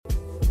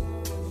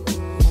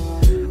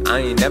I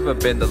ain't never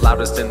been the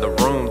loudest in the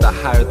room. The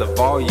higher the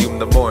volume,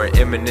 the more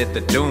imminent the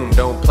doom.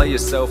 Don't play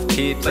yourself,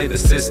 kid, play the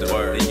system.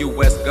 The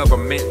US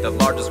government, the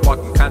largest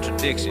walking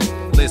contradiction.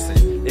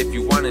 Listen, if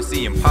you wanna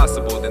see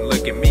impossible, then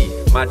look at me.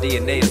 My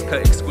DNA is cut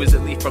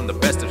exquisitely from the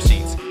best of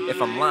sheets.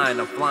 If I'm lying,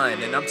 I'm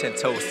flying, and I'm 10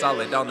 toes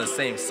solid on the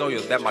same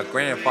soil that my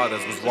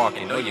grandfathers was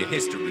walking. Know your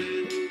history.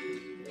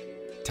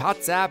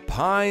 Tatsa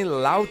Pine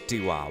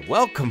Lautiwa.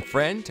 Welcome,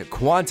 friend, to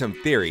Quantum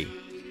Theory,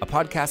 a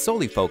podcast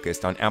solely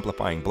focused on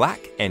amplifying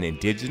Black and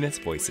Indigenous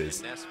voices.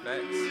 And that's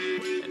facts.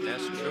 And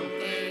that's true.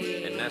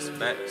 And that's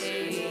facts.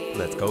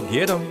 Let's go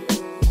get them.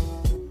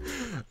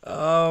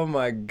 Oh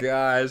my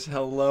gosh.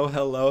 Hello.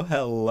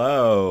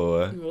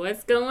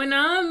 What's going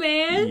on,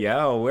 man?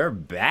 Yo, we're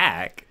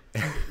back.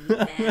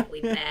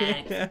 We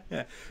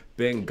back.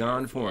 Been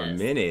gone for a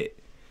minute.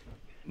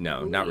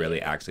 No, not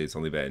really. Actually, it's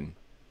only been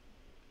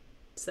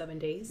 7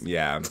 days.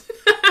 Yeah.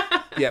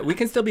 Yeah, we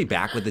can still be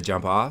back with the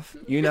jump off,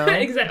 you know?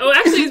 Exactly. Oh,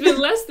 actually, it's been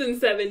less than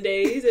 7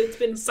 days. It's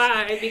been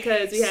 5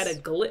 because we had a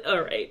glitch.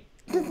 All right.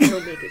 Don't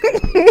make it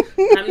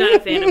creepy. I'm not a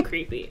fan of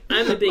creepy.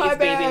 I'm the biggest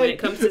baby when it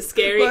comes to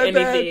scary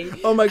anything.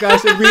 Oh my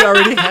gosh, and we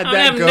already had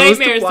that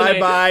ghost fly today.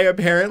 by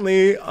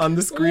apparently on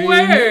the screen.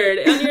 Word.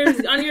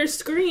 On your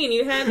screen,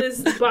 you had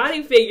this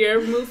body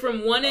figure move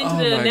from one end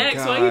to the next.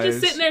 Gosh. While you're just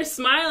sitting there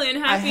smiling,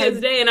 happy as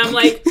day, and I'm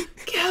like,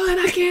 Kellen,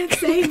 I can't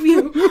save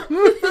you.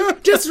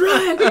 Just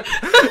run.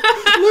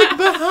 Look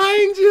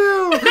behind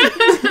you.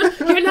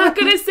 You're not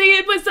gonna see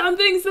it, but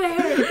something's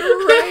there.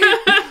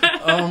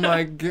 Right. Oh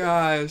my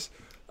gosh.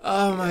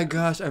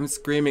 I'm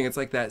screaming. It's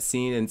like that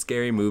scene in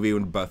Scary Movie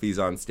when Buffy's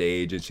on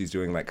stage and she's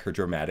doing like her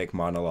dramatic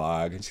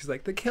monologue and she's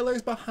like, the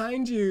killer's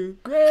behind you.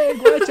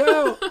 Greg, watch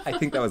out. I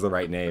think that was the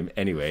right name.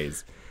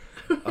 Anyways.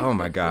 Oh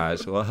my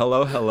gosh. Well,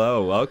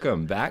 hello.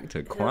 Welcome back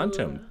to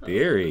Quantum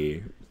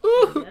Theory.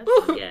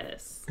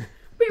 Yes.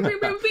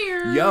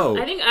 Yo.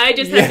 I think I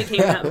just had to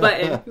keep that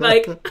button.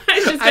 Like, I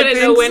just gotta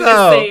know when to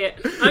say it.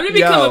 I'm gonna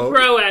become a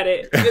pro at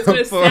it. It's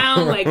gonna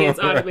sound like it's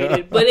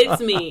automated, but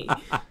it's me.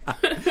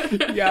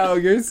 Yo,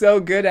 you're so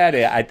good at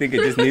it. I think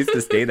it just needs to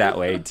stay that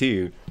way,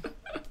 too.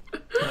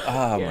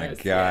 Oh, my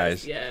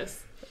gosh.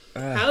 Yes.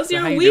 How's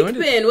your how you week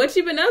doing? been? What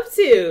you been up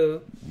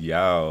to?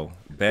 Yo,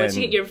 Ben.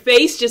 Your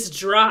face just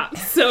dropped,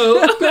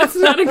 so that's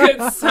not a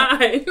good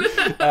sign.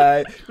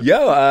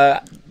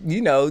 You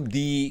know,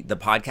 the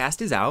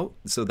podcast is out,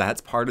 so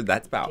that's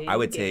about, I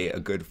would say, a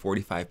good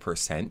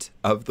 45%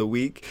 of the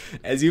week.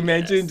 As you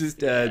mentioned,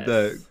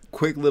 the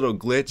quick little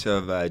glitch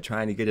of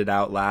trying to get it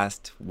out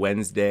last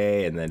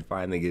Wednesday and then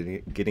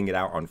finally getting it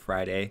out on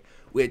Friday,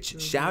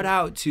 which shout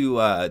out to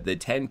the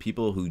 10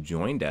 people who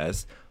joined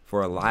us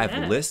for a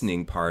live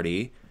listening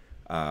party.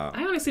 I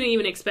honestly didn't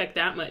even expect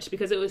that much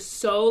because it was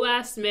so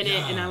last minute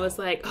and I was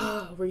like,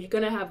 oh, we're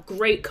going to have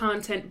great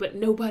content, but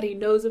nobody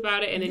knows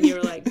about it. And then you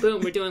were like,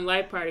 boom, we're doing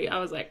live party. I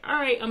was like, all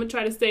right, I'm going to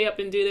try to stay up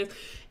and do this.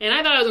 And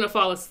I thought I was going to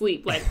fall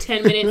asleep like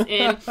 10 minutes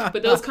in,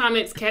 but those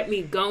comments kept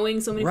me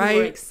going. So many people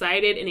were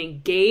excited and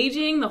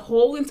engaging the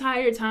whole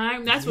entire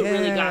time. That's what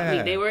really got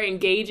me. They were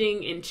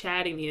engaging and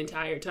chatting the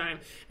entire time.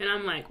 And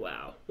I'm like,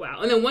 wow.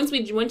 And then once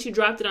you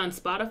dropped it on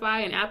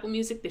Spotify and Apple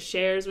Music, the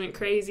shares went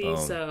crazy.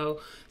 So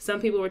some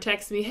people were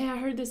texting me, hey, I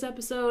heard this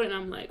episode. And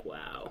I'm like,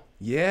 wow.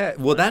 Yeah.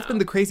 Well, that's been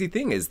the crazy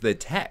thing is the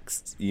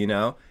texts, you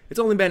know? It's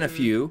only been a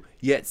few,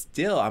 yet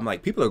still, I'm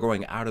like, people are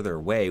going out of their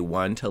way,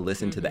 one, to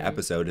listen to the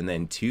episode, and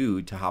then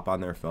two, to hop on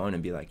their phone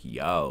and be like,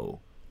 yo,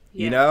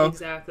 you know?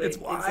 Exactly. It's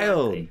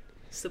wild. Exactly.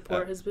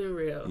 Support has been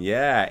real.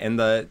 Yeah. And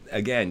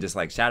again, just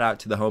like shout out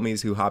to the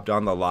homies who hopped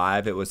on the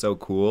live. It was so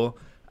cool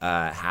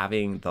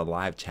having the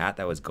live chat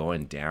that was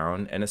going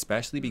down. And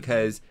especially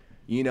because,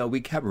 you know,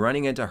 we kept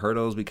running into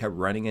hurdles. We kept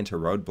running into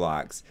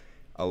roadblocks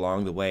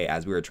along the way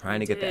as we were trying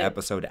to get the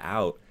episode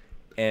out.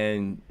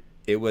 And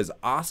it was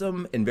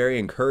awesome and very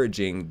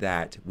encouraging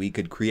that we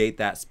could create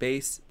that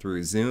space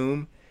through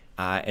Zoom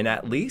and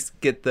at least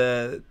get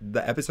the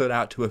episode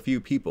out to a few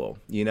people,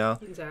 you know?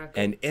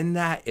 Exactly. And in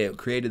that, it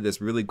created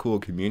this really cool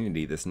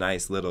community, this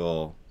nice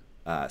little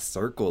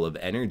circle of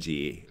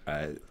energy.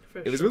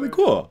 It was really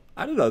cool.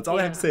 I don't know. That's all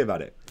I have to say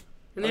about it.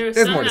 And there was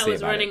There's some more to that say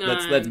was about running it.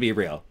 on... Let's be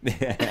real.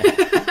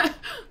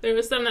 There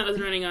was some that was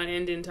running on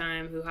Indian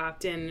time who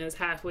hopped in and it was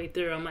halfway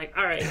through. I'm like,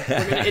 all right,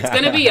 it's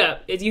gonna be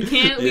up. We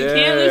can't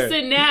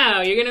listen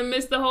now. You're gonna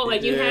miss the whole.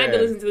 You had to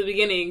listen to the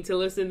beginning to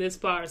listen this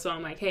far. So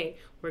I'm like, hey,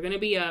 we're gonna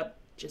be up.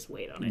 Just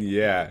wait on it.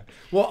 Yeah.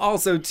 Well,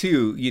 also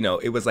too, you know,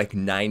 it was like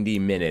 90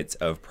 minutes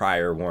of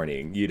prior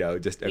warning. You know,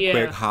 just a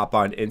quick hop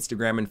on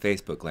Instagram and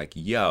Facebook. Like,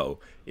 yo,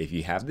 if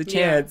you have the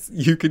chance,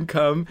 you can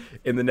come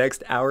in the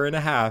next hour and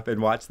a half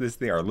and watch this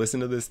thing or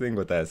listen to this thing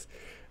with us.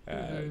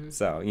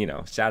 So, you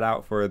know, shout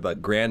out for the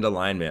grand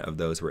alignment of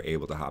those who were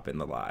able to hop in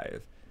the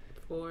live.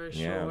 For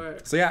sure.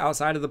 So, yeah,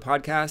 outside of the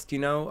podcast, you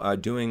know,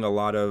 doing a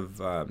lot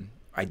of,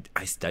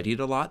 I studied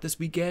a lot this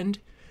weekend.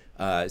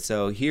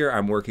 So here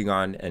I'm working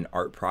on an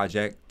art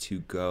project to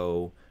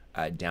go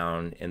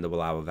down in the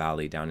Wallowa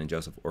Valley, down in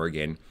Joseph,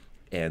 Oregon.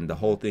 And the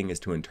whole thing is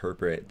to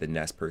interpret the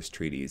Nez Perce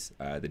treaties,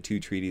 the two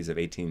treaties of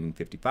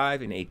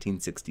 1855 and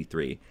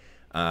 1863.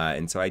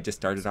 And so I just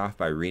started off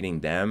by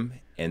reading them,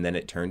 and then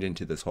it turned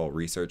into this whole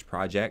research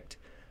project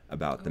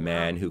about the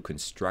man who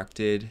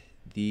constructed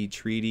the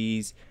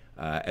treaties,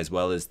 as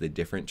well as the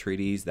different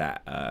treaties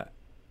that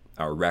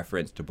are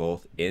referenced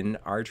both in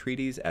our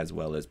treaties as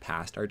well as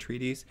past our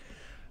treaties.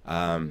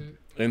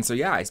 And so,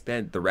 yeah, I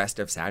spent the rest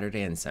of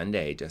Saturday and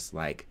Sunday just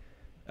like,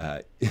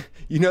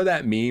 you know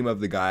that meme of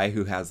the guy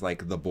who has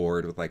like the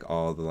board with like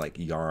all the like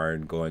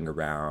yarn going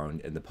around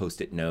and the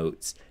Post-it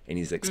notes, and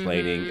he's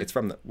explaining it's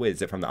from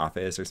is it from The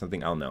Office or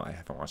something? I don't know. I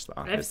haven't watched The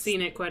Office. I've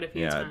seen it quite a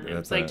few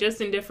times. Like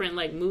just in different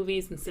like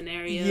movies and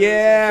scenarios.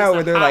 Yeah,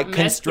 where they're like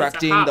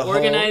constructing the whole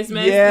organized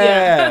mess.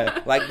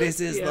 Yeah. Like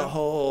this is the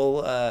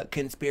whole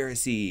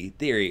conspiracy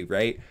theory,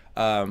 right?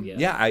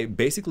 Yeah, I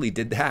basically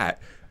did that.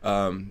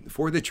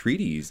 For the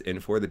treaties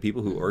and for the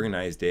people who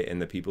organized it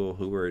and the people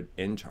who were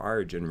in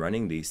charge and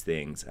running these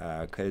things.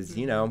 Because,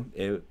 you know,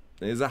 it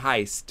is a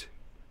heist.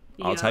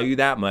 I'll tell you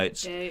that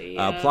much.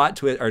 Plot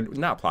twist, or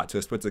not plot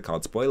twist, what's it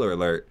called? Spoiler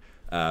alert.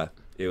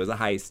 It was a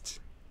heist.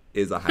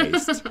 Is a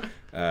heist.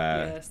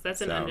 Yes, that's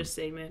an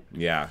understatement.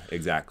 Yeah,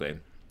 exactly.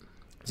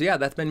 So, yeah,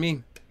 that's been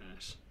me.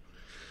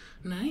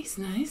 Nice.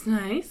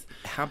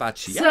 How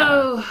about you?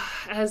 So,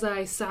 as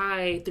I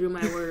sigh through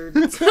my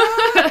words,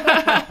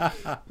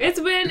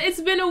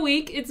 it's been a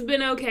week. It's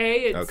been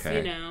okay.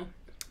 You know,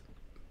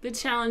 the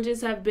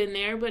challenges have been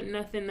there, but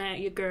nothing that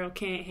your girl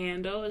can't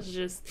handle. It's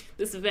just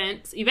this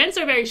event. Events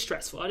are very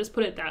stressful. I'll just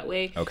put it that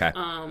way. Okay.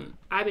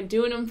 I've been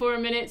doing them for a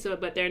minute,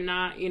 but they're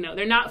not. You know,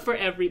 they're not for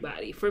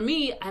everybody. For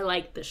me, I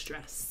like the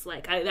stress.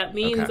 Like that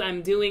means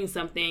I'm doing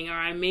something or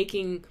I'm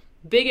making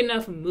big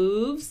enough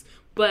moves.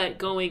 But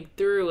going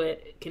through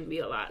it can be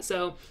a lot.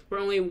 So we're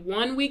only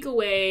 1 week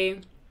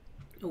away,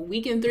 a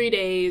week and 3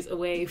 days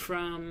away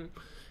from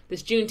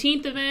this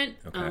Juneteenth event.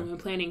 I'm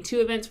planning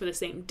 2 events for the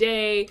same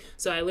day.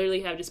 So I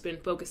literally have just been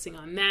focusing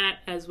on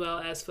that as well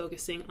as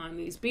focusing on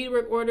these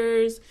beadwork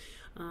orders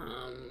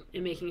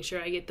and making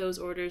sure I get those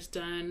orders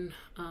done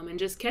and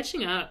just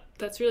catching up.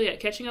 That's really it.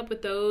 Catching up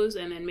with those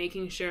and then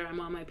making sure I'm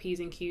on my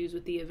P's and Q's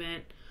with the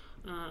event.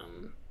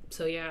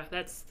 So yeah,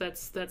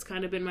 that's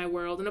kind of been my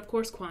world, and of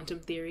course,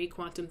 quantum theory.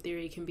 Quantum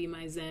theory can be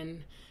my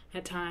zen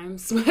at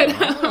times, but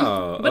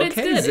it's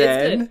good.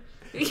 Zen.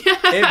 It's good. Yeah.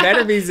 It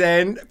better be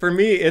zen. For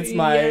me, it's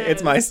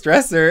my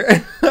stressor.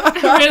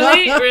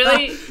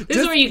 Really? This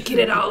is where you get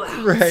it all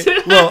out. Right.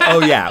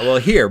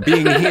 Well,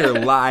 being here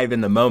live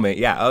in the moment.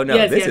 Yeah. Oh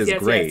no, this is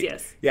great.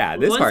 Yes. Yeah,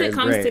 this part is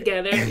great. Once it comes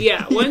together,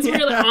 once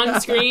we're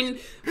on screen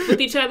with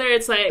each other,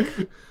 it's like.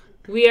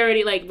 We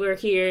already, we're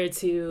here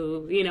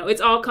to, you know, it's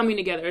all coming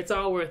together. It's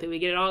all worth it. We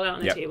get it all out on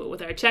the table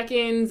with our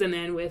check-ins and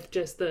then with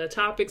just the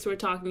topics we're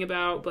talking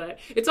about. But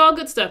it's all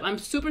good stuff. I'm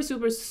super,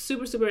 super,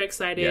 super, super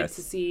excited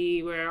to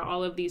see where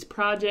all of these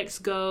projects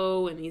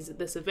go and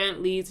this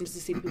event leads and just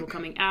to see people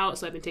coming out.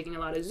 So I've been taking a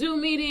lot of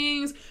Zoom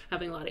meetings,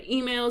 having a lot of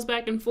emails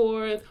back and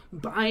forth,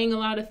 buying a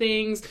lot of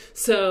things.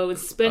 So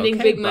spending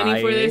big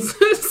money for this.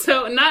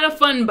 So not a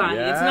fun buying.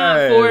 Yes. It's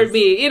not for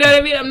me. You know what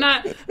I mean? I'm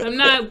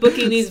not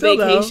booking these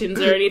vacations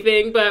or anything.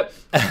 But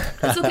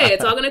it's okay.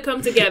 It's all going to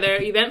come together.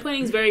 Event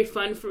planning is very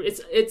fun.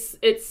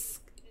 It's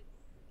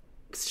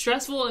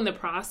stressful in the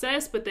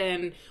process, but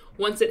then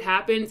once it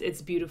happens,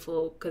 it's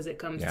beautiful because it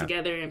comes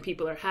together and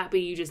people are happy.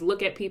 You just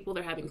look at people;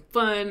 they're having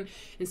fun,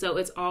 and so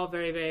it's all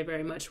very, very,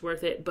 very much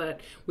worth it.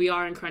 But we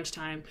are in crunch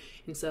time,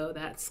 and so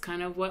that's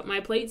kind of what my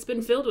plate's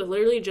been filled with.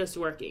 Literally just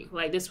working.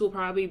 Like this will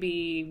probably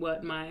be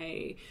what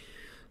my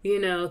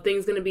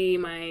thing's going to be,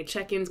 my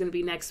check-in's going to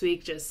be next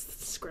week,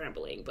 just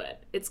scrambling.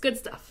 But it's good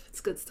stuff.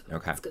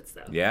 Okay. It's good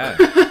stuff. Yeah.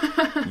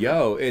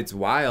 Yo, it's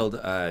wild,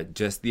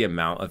 just the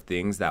amount of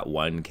things that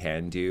one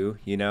can do,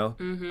 you know?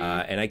 Mm-hmm.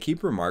 And I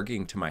keep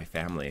remarking to my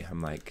family,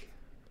 I'm like,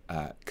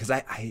 because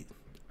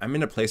I'm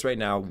in a place right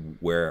now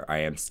where I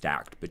am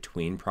stacked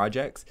between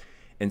projects.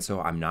 And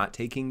so I'm not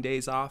taking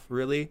days off,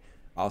 really.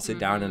 I'll sit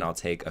down and I'll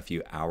take a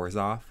few hours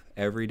off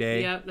every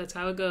day. Yep, that's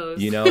how it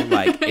goes. You know,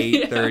 like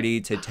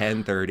 8:30 to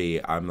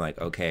 10:30, I'm like,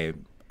 okay,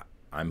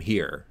 I'm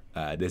here.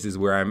 This is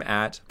where I'm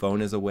at.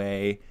 Phone is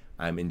away.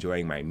 I'm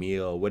enjoying my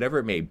meal, whatever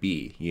it may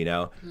be, you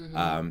know?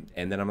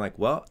 And then I'm like,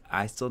 well,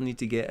 I still need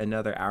to get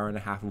another hour and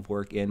a half of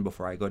work in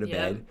before I go to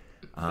bed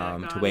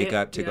to wake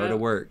up to go to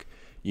work,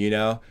 you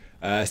know?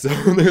 So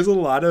there's a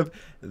lot of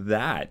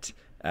that.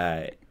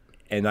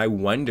 And I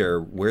wonder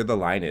where the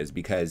line is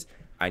because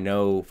I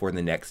know for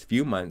the next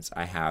few months,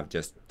 I have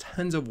just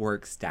tons of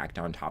work stacked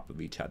on top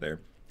of each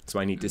other. So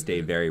I need to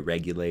stay very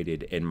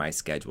regulated in my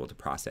schedule to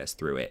process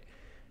through it.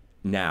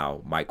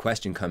 Now, my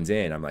question comes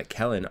in. I'm like,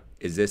 Kellen,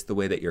 is this the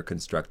way that you're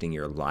constructing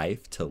your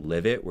life to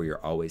live it, where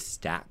you're always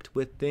stacked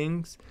with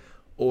things?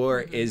 Or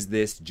is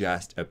this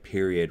just a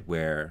period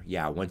where,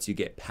 once you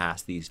get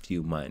past these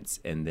few months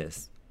and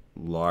this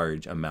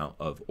large amount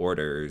of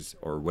orders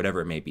or whatever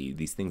it may be,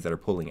 these things that are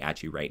pulling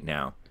at you right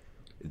now,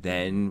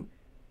 then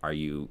are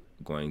you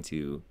going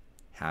to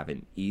have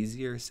an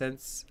easier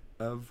sense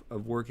of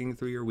working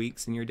through your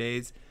weeks and your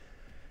days?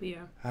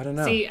 Yeah. I don't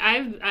know. See,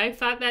 I've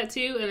thought that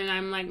too, and then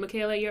I'm like,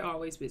 Michaela, you're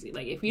always busy.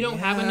 Like, if you don't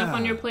have enough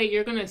on your plate,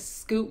 you're gonna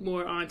scoop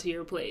more onto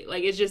your plate.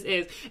 Like, it just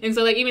is. And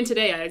so, like, even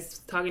today, I was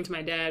talking to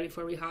my dad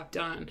before we hopped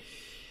on.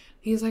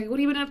 He's like, what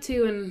have you been up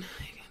to? And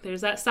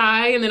there's that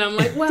sigh, and then I'm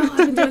like, well, I've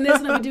been doing this,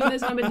 and I've been doing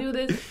this, and I've been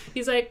doing this.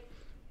 He's like,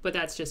 but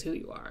that's just who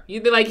you are.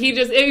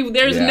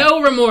 There's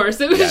no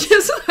remorse. It was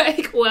just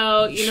like,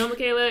 well,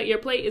 Michaela, your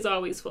plate is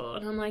always full.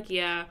 And I'm like,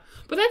 yeah.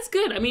 But that's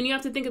good. I mean, you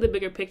have to think of the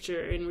bigger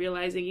picture and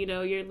realizing,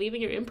 you're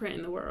leaving your imprint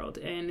in the world.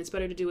 And it's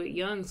better to do it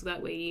young so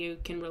that way you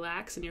can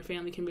relax and your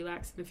family can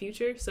relax in the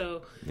future.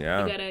 So you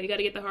gotta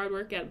get the hard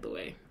work out of the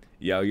way.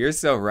 Yo, you're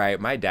so right.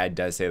 My dad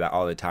does say that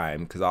all the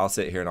time because I'll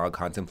sit here and I'll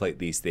contemplate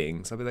these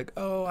things. I'll be like,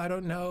 oh, I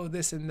don't know,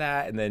 this and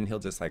that. And then he'll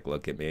just like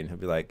look at me and he'll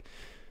be like,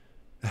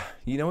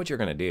 you know what you're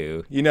gonna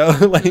do,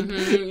 like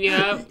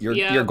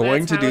you're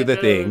going to do the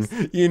thing,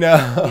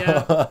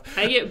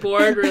 I get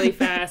bored really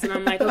fast and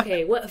I'm like,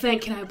 okay, what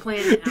event can I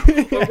plan now,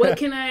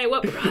 or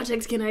what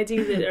projects can I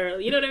do that,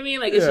 or you know what I mean,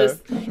 like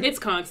it's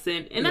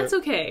constant, and that's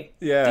okay.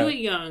 Do it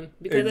young,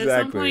 because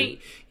at some point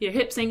your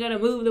hips ain't gonna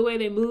move the way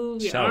they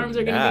move, your arms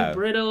are gonna be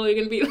brittle, you're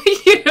gonna be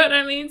like, you know what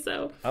I mean,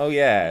 so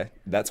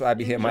that's why I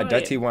be hitting my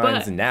dirty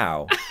wines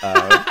now.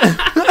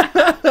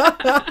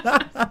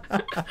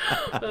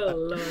 Oh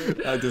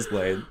Lord. I'm just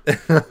playing.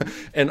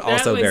 And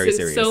also very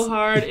serious. So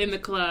hard in the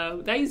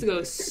club. That used to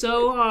go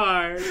so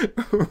hard.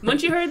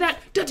 Once you heard that,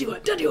 dirty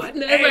one,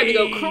 everybody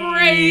go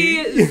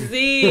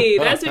crazy.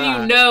 That's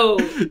when you know.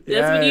 That's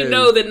when you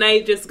know the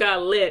night just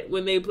got lit,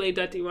 when they play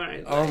Dirty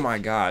Wine. Oh my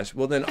gosh.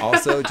 Well, then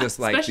also just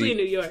like especially in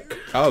New York.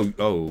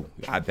 Oh,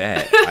 I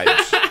bet.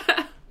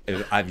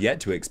 I've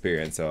yet to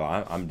experience, so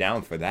I'm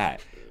down for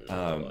that.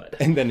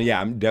 And then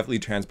I'm definitely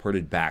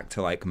transported back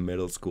to like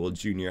middle school,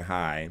 junior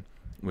high,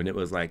 when it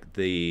was like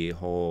the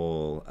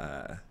whole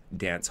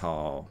dance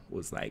hall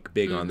was like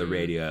big on the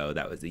radio.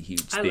 That was a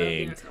huge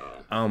thing. Love dance hall.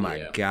 Oh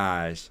my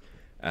gosh.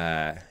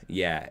 And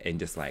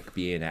just like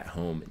being at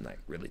home and like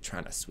really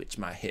trying to switch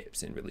my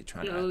hips and really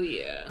trying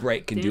to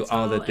break and dance do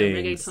all the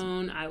things.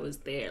 And reggaeton, I was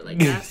there. Like,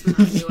 that's when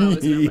I knew I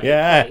was in the right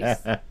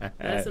place.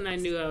 That's when I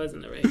knew I was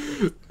in the right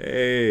place.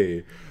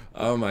 Hey.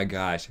 Oh my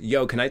gosh.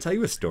 Yo, can I tell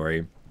you a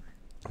story?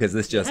 Because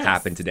this just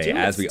happened today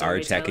as we are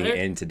checking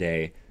in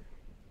today.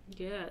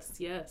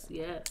 Yes.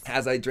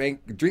 As I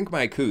drink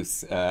my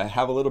koos,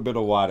 have a little bit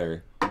of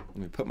water. Let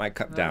me put my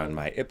cup down,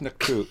 my Ipna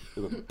Kook.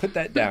 Put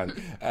that down.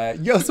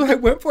 So I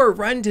went for a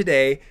run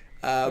today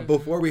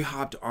before we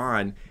hopped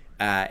on.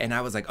 And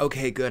I was like,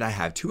 okay, good. I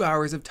have 2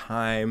 hours of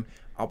time.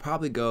 I'll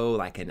probably go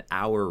like an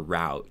hour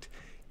route.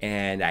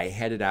 And I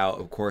headed out.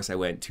 Of course, I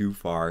went too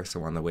far.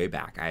 So on the way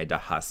back, I had to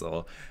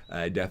hustle.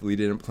 I definitely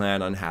didn't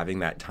plan on having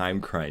that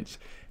time crunch.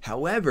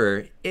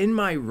 However, in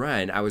my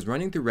run, I was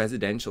running through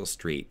residential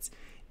streets,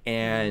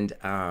 and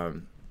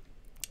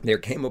there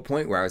came a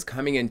point where I was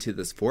coming into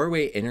this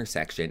four-way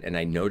intersection, and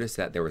I noticed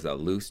that there was a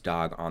loose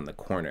dog on the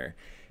corner.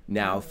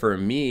 Now, for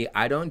me,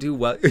 I don't do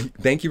well.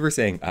 Thank you for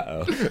saying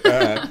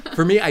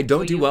for me, I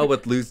don't do well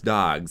with loose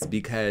dogs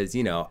because,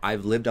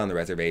 I've lived on the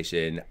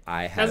reservation.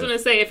 I was going to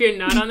say, if you're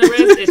not on the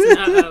res, it's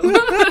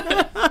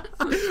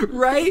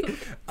right?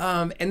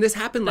 And this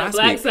happened last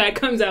week. The black side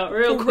comes out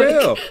real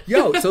quick.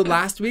 Yo, so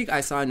last week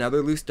I saw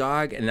another loose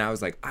dog and I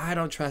was like, I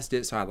don't trust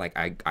it. So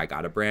I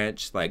got a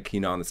branch, on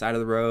the side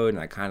of the road,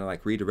 and I kind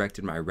of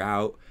redirected my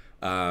route.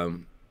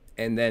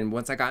 And then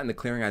once I got in the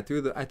clearing, I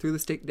threw the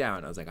stick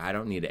down. I was like, I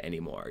don't need it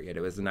anymore. Yet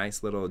it was a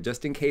nice little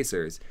just in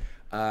casers.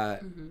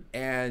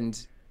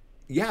 And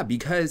yeah,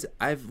 because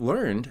I've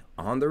learned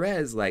on the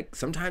res,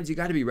 sometimes you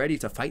got to be ready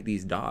to fight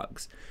these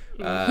dogs.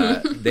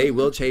 They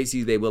will chase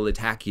you. They will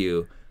attack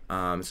you.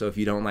 So if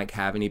you don't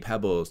have any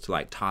pebbles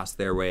to toss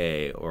their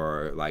way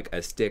or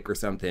a stick or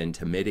something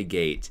to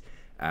mitigate,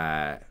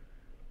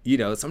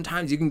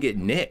 sometimes you can get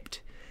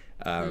nipped.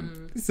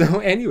 So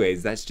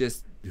anyways, that's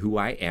just who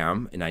I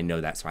am, and I know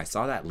that. So I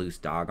saw that loose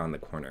dog on the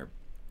corner,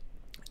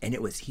 and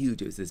it was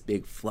huge. It was this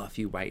big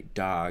fluffy white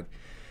dog,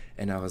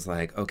 and I was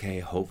like, okay,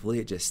 hopefully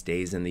it just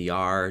stays in the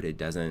yard. It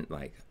doesn't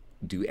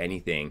do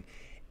anything.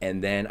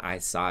 And then I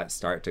saw it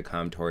start to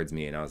come towards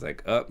me, and I was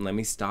like, oh, let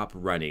me stop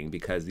running,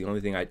 because the only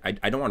thing I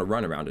don't want to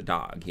run around a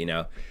dog,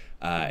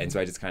 and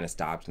so I just kind of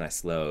stopped and I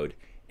slowed.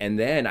 And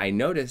then I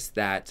noticed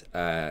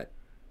that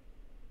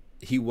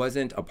he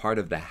wasn't a part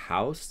of the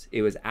house.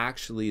 It was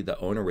actually the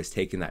owner was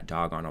taking that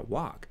dog on a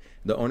walk.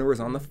 The owner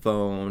was on the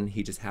phone.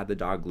 He just had the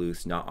dog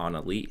loose, not on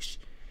a leash.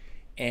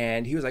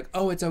 And he was like,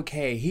 oh, it's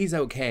okay. He's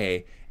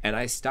okay. And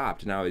I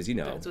stopped, and I was,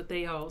 That's what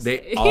they all say.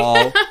 They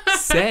all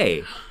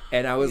say.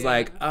 And I was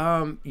like,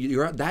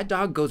 that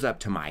dog goes up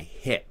to my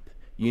hip,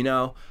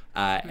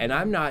 and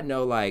I'm not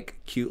no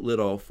cute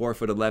little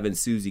 4'11"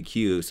 Susie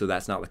Q, so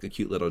that's not a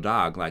cute little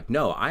dog.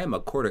 No, I am a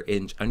 1/4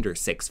 inch under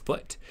 6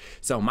 foot,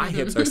 so my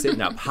hips are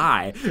sitting up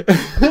high.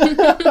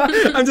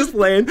 I'm just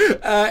playing.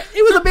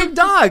 It was a big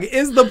dog,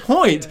 is the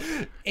point.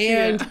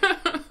 And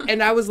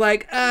and I was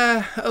like,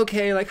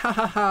 okay, ha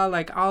ha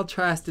ha, I'll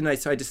trust. And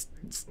so I just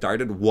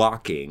started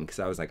walking because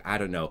I was like, I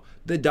don't know.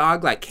 The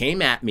dog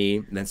came at me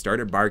and then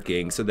started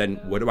barking. So then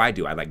what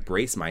do? I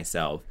brace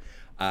myself.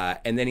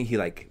 And then he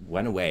like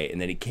went away, and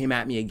then he came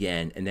at me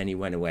again, and then he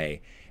went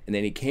away. And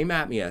then he came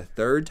at me a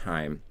third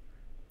time,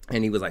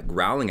 and he was like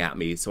growling at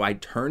me. So I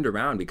turned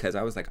around because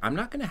I was like, I'm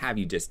not going to have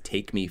you just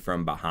take me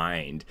from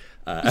behind.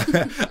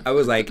 I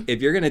was like,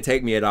 if you're going to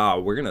take me at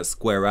all, we're going to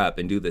square up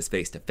and do this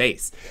face to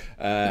face.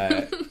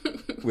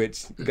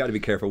 Which you got to be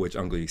careful which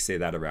uncle you say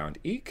that around.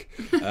 Eek.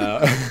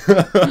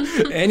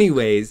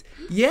 Anyways,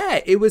 yeah,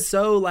 it was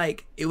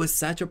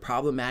such a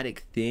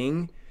problematic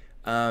thing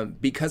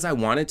because I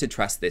wanted to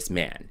trust this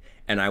man.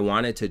 And I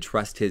wanted to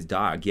trust his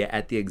dog. Yet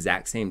at the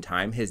exact same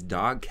time, his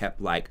dog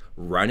kept like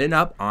running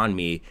up on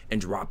me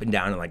and dropping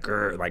down and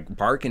like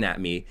barking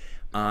at me.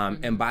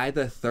 And by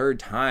the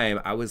third time,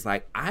 I was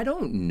like, I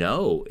don't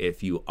know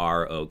if you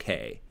are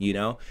okay, you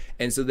know?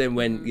 And so then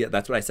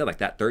that's what I said, like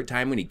that third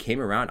time when he came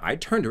around, I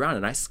turned around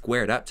and I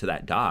squared up to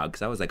that dog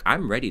because I was like,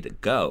 I'm ready to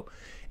go.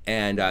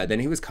 And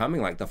then he was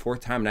coming like the fourth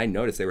time, and I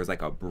noticed there was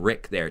like a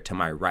brick there to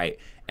my right.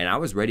 And I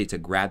was ready to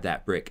grab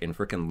that brick and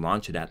freaking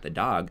launch it at the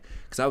dog.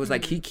 Because I was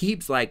like, he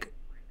keeps like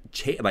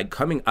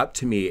coming up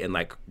to me and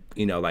like,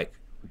 you know, like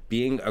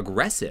being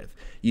aggressive.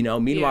 You know,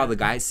 meanwhile, the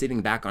guy's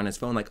sitting back on his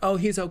phone like, oh,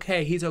 he's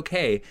okay, he's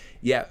okay.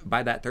 Yet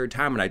by that third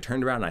time, when I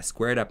turned around and I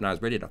squared up and I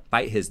was ready to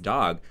fight his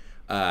dog,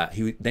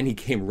 he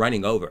came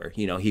running over.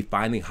 You know, he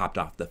finally hopped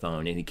off the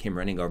phone and he came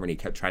running over and he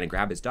kept trying to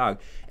grab his dog.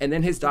 And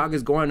then his dog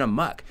is going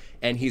amok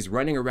and he's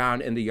running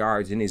around in the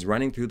yards and he's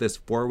running through this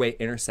 4-way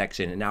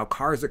intersection. And now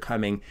cars are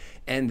coming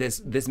and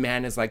this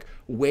man is like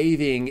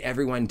waving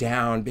everyone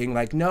down, being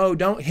like, no,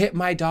 don't hit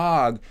my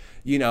dog.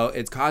 You know,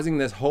 it's causing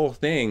this whole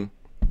thing.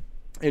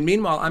 And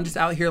meanwhile, I'm just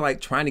out here like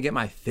trying to get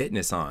my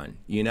fitness on,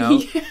 you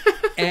know? Yeah.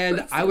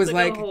 And I was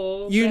like,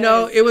 you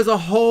know, it was a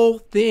whole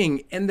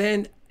thing. And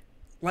then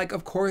like,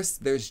 of course,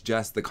 there's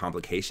just the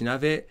complication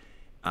of it.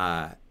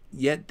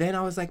 Yet then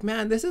I was like,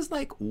 man, this is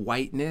like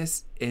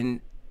whiteness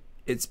in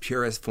its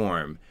purest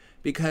form.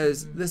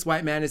 Because this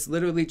white man is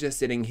literally just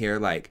sitting here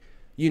like,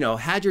 you know,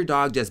 had your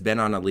dog just been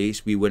on a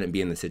leash, we wouldn't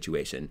be in the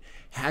situation.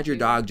 Had your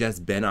dog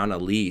just been on a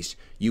leash,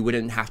 you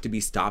wouldn't have to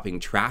be stopping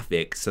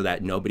traffic so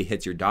that nobody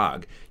hits your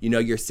dog. You know,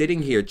 you're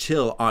sitting here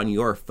chill on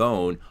your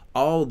phone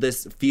all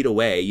this feet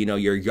away, you know,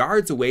 you're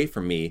yards away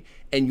from me,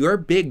 and your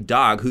big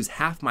dog, who's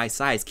half my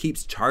size,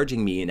 keeps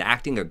charging me and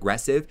acting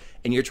aggressive,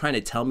 and you're trying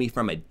to tell me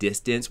from a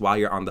distance while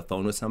you're on the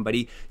phone with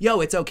somebody,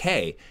 yo, it's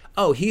okay.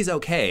 Oh, he's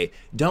okay.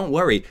 Don't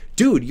worry.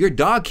 Dude, your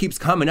dog keeps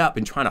coming up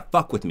and trying to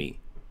fuck with me.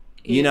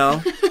 You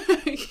know?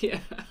 Yeah.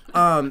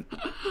 And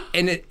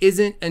it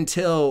isn't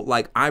until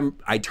like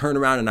I turn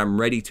around and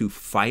I'm ready to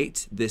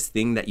fight this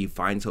thing that you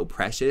find so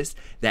precious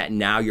that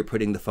now you're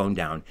putting the phone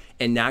down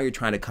and now you're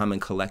trying to come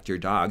and collect your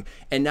dog.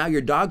 And now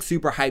your dog's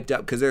super hyped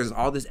up because there's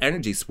all this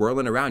energy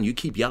swirling around. You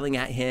keep yelling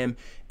at him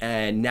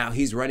and now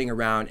he's running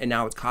around and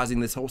now it's causing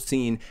this whole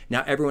scene.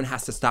 Now everyone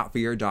has to stop for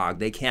your dog.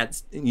 They can't,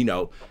 you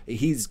know,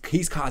 he's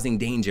causing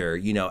danger.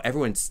 You know,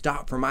 everyone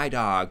stop for my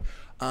dog.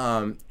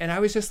 And I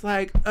was just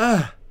like,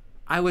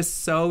 I was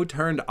so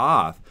turned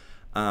off.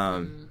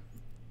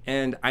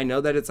 And I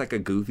know that it's like a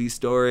goofy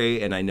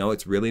story and I know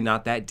it's really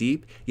not that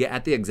deep, yet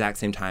at the exact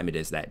same time it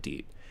is that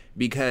deep.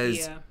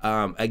 Because,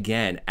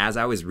 again, as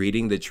I was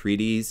reading the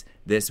treaties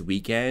this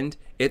weekend,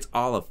 it's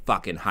all a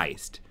fucking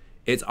heist.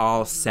 It's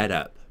all set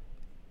up.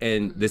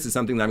 And this is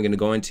something that I'm going to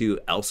go into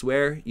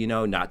elsewhere, you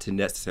know, not to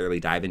necessarily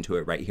dive into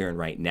it right here and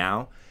right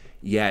now.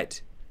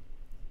 Yet,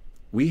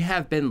 we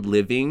have been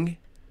living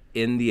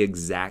in the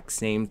exact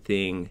same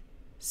thing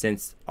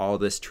since all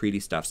this treaty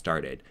stuff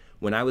started.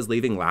 When I was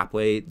leaving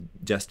Lapwai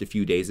just a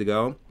few days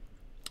ago,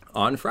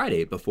 on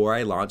Friday, before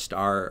I launched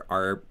our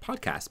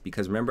podcast,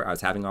 because remember, I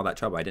was having all that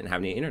trouble. I didn't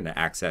have any internet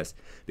access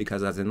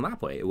because I was in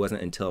Lapwai. It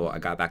wasn't until I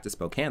got back to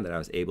Spokane that I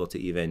was able to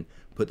even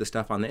put the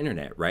stuff on the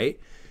internet, right?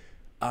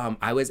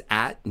 I was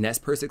at Nez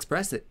Perce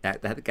Express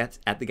at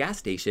the gas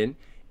station,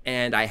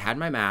 and I had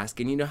my mask,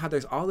 and you know how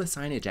there's all the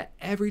signage at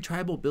every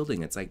tribal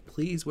building. It's like,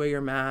 please wear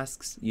your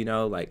masks, you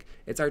know, like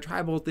it's our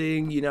tribal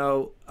thing, you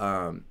know.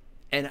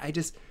 And I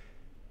just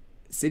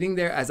sitting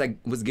there as I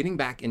was getting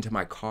back into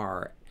my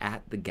car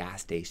at the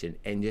gas station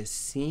and just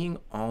seeing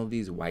all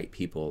these white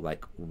people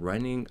like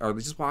running or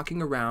just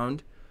walking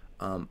around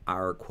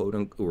our quote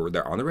unquote, or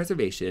they're on the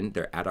reservation,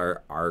 they're at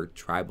our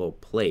tribal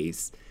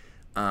place,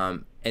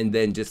 and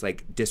then just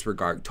like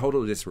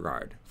total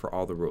disregard for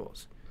all the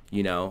rules.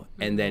 You know,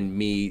 and then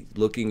me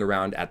looking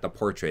around at the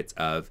portraits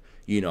of,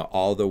 you know,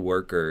 all the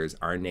workers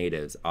are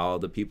natives, all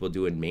the people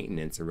doing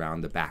maintenance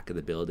around the back of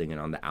the building and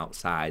on the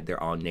outside,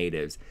 they're all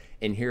natives.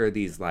 And here are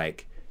these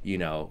like, you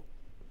know,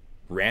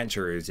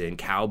 ranchers and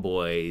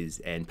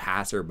cowboys and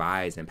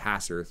passerbys and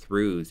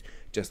passer-throughs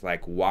just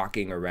like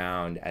walking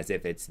around as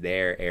if it's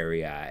their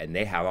area and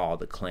they have all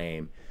the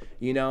claim.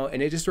 You know,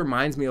 and it just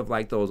reminds me of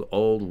like those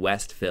old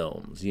West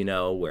films, you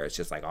know, where it's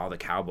just like all the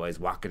cowboys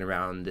walking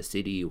around the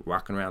city,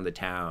 walking around the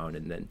town.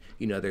 And then,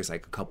 you know, there's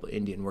like a couple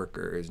Indian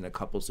workers and a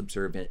couple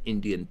subservient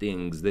Indian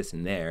things, this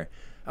and there.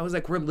 I was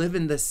like, we're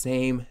living the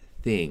same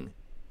thing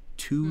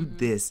to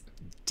this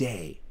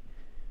day.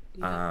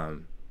 Yeah.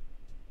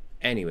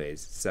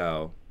 Anyways,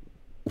 so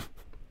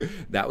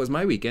that was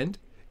my weekend.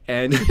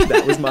 And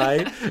that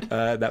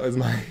was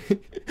my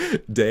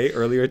day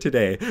earlier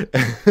today.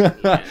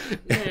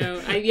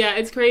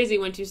 It's crazy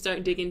once you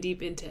start digging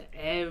deep into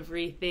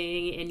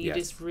everything and you Yes.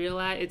 just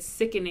realize it's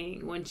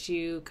sickening once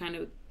you kind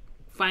of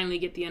finally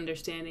get the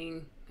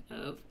understanding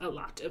of a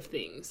lot of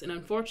things. And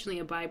unfortunately,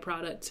 a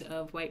byproduct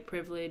of white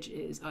privilege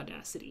is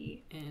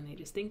audacity, and they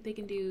just think they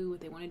can do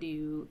what they want to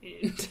do,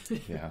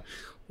 and Yeah.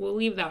 we'll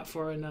leave that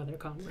for another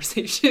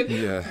conversation.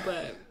 Yeah.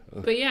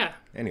 But yeah.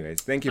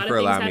 Anyways, thank you A lot for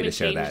of allowing me to things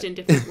share haven't that. changed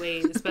in different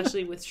ways,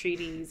 especially with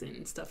treaties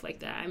and stuff like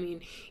that. I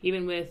mean,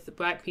 even with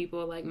Black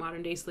people, like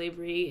modern day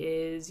slavery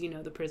is,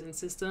 the prison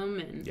system,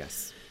 and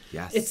Yes.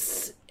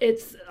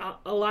 it's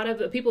a lot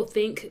of people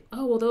think,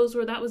 oh well,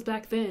 that was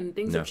back then.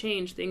 Things No. have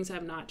changed. Things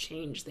have not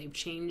changed. They've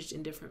changed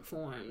in different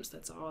forms.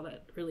 That's all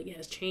that really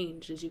has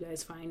changed. Is you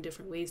guys find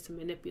different ways to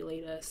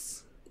manipulate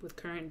us with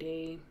current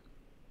day,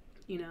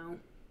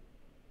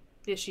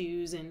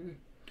 issues and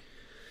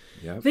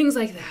Yep. things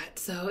like that.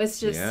 So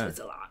it's just it's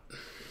a lot.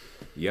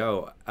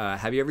 Yo,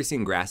 have you ever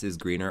seen Grass is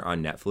Greener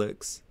on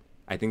Netflix?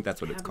 I think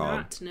that's what it's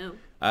called. Not, no.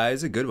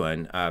 It's a good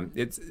one.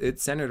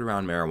 It's centered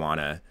around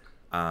marijuana.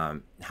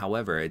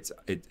 However, it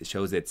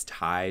shows its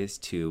ties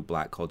to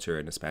Black culture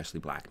and especially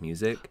Black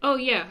music. Oh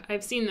yeah,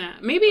 I've seen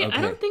that. Maybe Okay.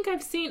 I don't think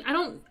I've seen. I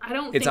don't.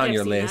 It's think on I've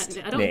your seen list.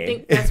 That. I don't Nay.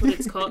 think that's what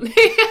it's called.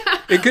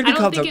 It could be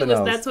called something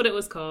else. That's what it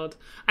was called.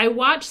 I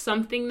watched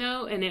something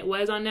though, and it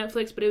was on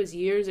Netflix, but it was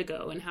years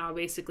ago. And how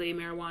basically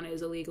marijuana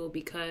is illegal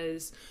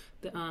because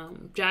the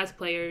jazz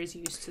players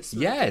used to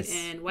smoke Yes. it,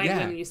 and white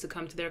Yeah. women used to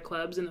come to their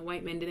clubs, and the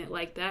white men didn't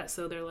like that,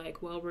 so they're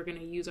like, well, we're going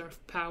to use our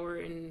power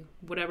in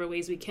whatever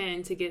ways we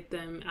can to get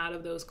them out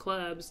of those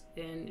clubs.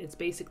 And it's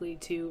basically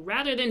to,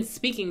 rather than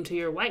speaking to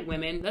your white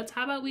women,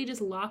 how about we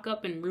just lock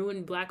up and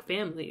ruin Black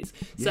families?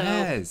 So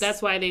Yes.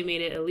 that's why they made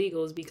it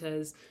illegal,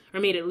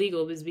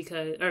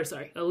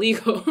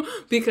 illegal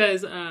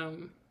because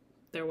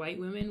their white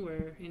women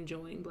were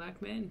enjoying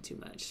Black men too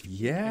much.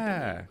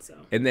 Yeah. So.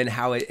 And then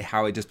how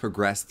it just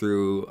progressed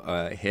through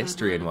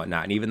history and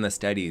whatnot. And even the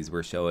studies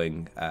were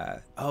showing,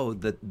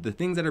 the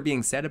things that are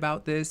being said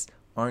about this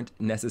aren't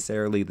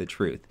necessarily the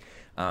truth.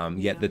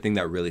 Yet the thing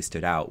that really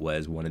stood out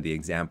was one of the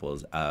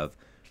examples of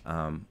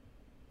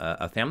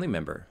a family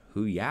member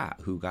who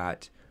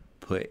got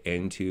put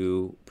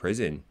into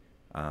prison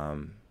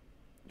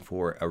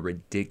for a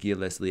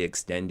ridiculously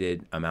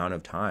extended amount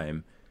of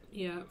time.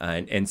 Yeah.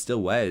 And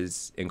still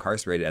was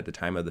incarcerated at the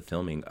time of the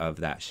filming of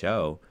that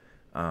show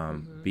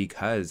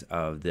because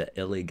of the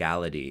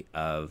illegality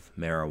of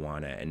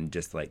marijuana and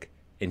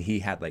and he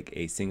had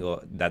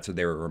that's what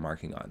they were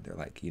remarking on. They're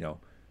like,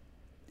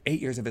 8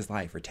 years of his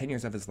life or 10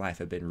 years of his life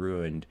have been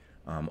ruined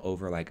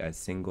over a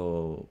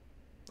single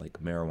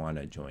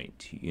marijuana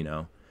joint,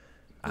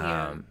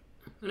 Yeah.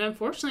 And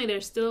unfortunately,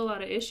 there's still a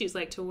lot of issues,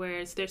 to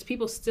where there's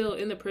people still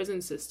in the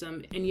prison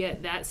system, and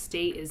yet that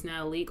state is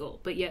now legal,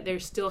 but yet they're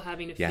still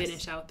having to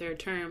finish out their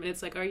term. And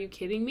it's like, are you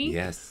kidding me?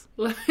 Yes.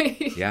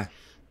 Yeah.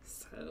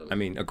 So. I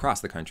mean,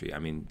 across the country. I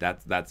mean,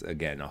 that's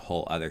again a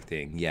whole other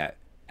thing. Yet,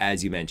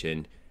 as you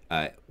mentioned,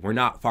 we're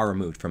not far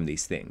removed from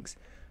these things.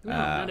 No,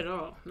 not at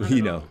all.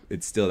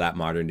 It's still that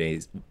modern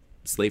day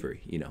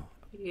slavery.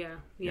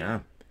 Yeah.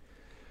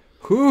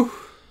 Whew.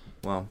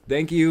 Well,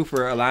 thank you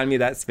for allowing me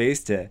that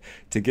space to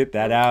get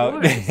that out.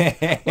 Well,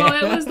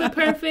 it was kind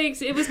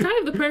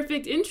of the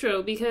perfect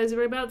intro because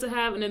we're about to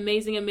have an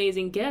amazing,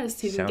 amazing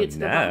guest who can get to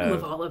the bottom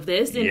of all of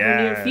this in the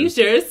near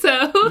future. So,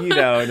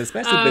 and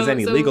especially if there's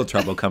any legal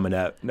trouble coming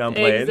up. No, I'm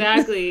playing.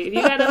 Exactly.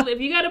 If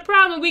you got a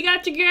problem, we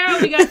got you, girl.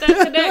 We got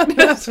that connect.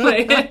 No, just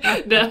playing.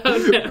 No.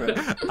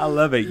 I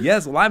love it.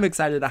 Yes. Well, I'm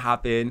excited to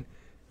hop in.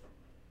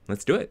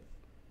 Let's do it.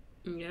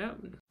 Yeah.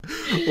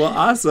 Well,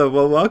 awesome.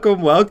 Well,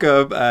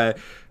 welcome.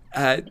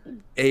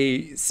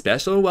 A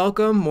special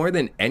welcome more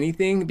than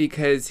anything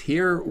because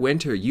here,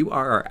 Winter, you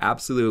are our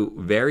absolute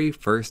very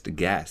first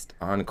guest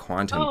on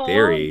Quantum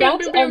Theory.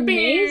 That's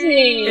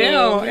amazing.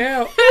 Ew.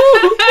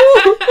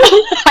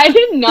 I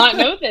did not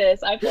know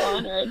this. I feel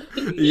honored.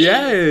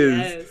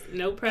 Yes.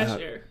 No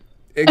pressure.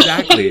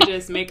 Exactly.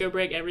 Just make or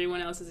break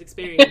everyone else's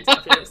experience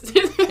after this.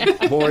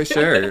 For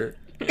sure.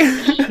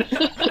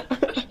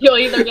 You'll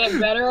either get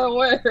better or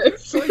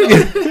worse.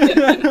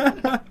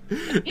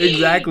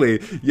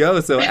 Exactly. Yo,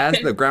 so as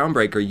the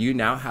groundbreaker, you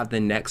now have the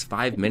next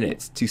 5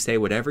 minutes to say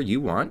whatever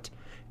you want.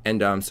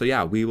 And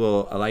we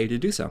will allow you to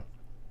do so.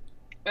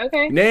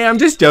 Okay. Nay, I'm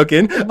just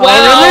joking. Well,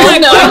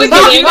 no, I was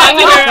kidding. I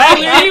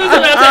literally was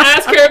about to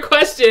ask her a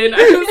question. I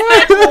was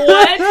like,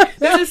 what?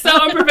 This is so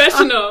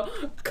unprofessional.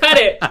 Cut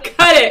it.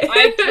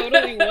 I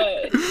totally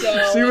would.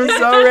 So. She was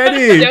so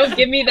ready. Don't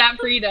give me that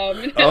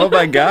freedom. Oh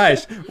my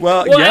gosh.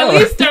 Well, Well, at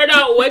least start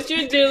out what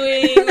you're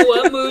doing,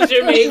 what moves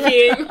you're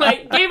making.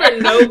 Like, gave her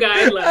no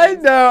guidelines. I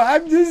know.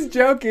 I'm just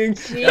joking.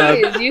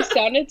 Jeez, you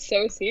sounded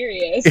so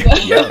serious. Yo,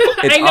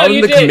 it's I know all in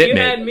you the did.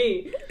 commitment.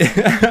 You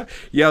had me.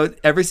 Yo,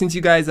 ever since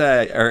you guys,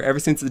 or ever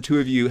since the two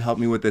of you helped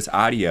me with this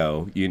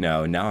audio,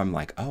 now I'm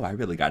like, oh, I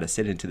really got to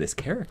sit into this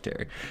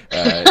character.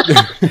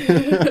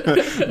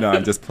 No,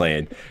 I'm just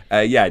playing.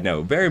 Yeah,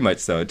 no, very much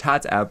so.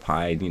 Tots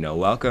Alpine,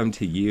 welcome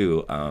to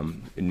you,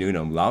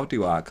 Nunam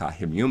Lautiwa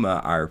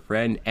Kahimyuma, our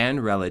friend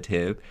and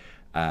relative.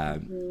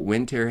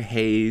 Winter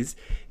Hayes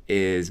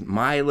is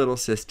my little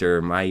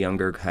sister, my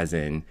younger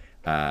cousin.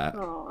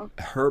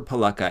 Her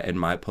Palaka and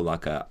my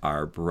Palaka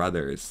are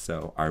brothers,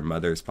 so our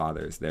mother's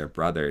fathers, they're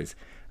brothers.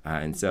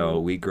 And so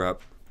we grew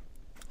up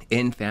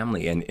in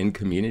family and in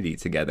community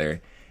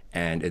together.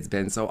 And it's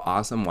been so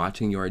awesome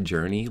watching your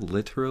journey,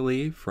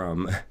 literally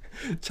from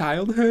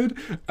childhood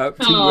up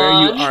to where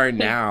you are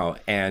now.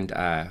 And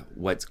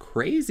what's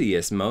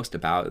craziest most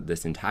about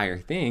this entire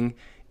thing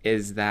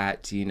is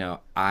that,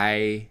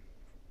 I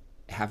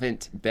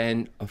haven't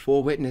been a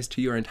full witness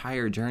to your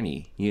entire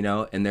journey,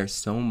 and there's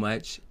so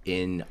much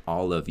in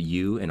all of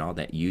you and all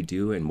that you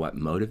do and what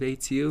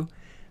motivates you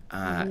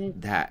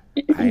that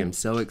I am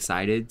so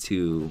excited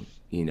to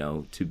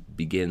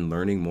begin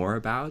learning more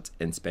about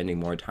and spending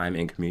more time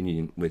in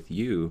communion with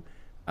you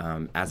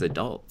as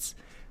adults.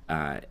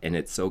 And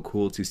it's so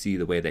cool to see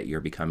the way that you're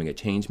becoming a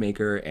change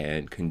maker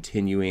and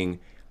continuing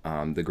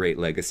the great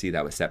legacy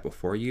that was set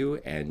before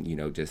you, and,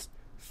 just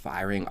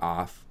firing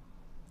off,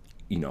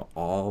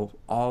 all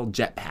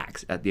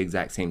jetpacks at the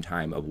exact same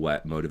time of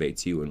what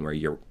motivates you and where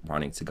you're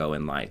wanting to go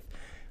in life.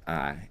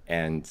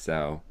 And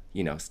so,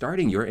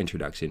 starting your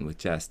introduction with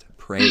just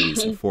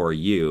praise for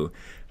you.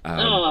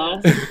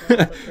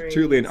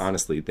 Truly and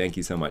honestly, thank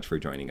you so much for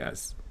joining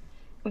us.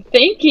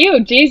 Thank you.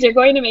 Jeez, you're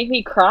going to make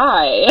me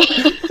cry.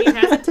 He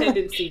has a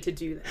tendency to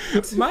do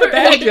that. My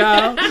bad,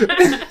 y'all.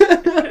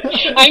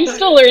 I'm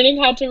still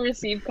learning how to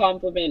receive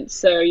compliments,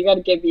 so you got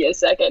to give me a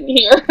second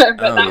here. But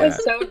that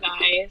was so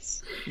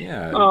nice.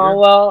 Yeah. Oh,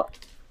 well,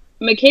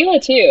 Michaela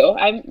too.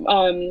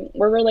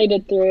 We're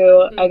related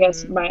through, I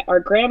guess, our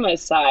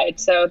grandma's side.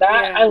 So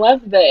I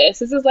love this.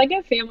 This is like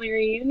a family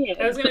reunion.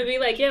 I was gonna be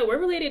like, yeah, we're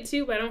related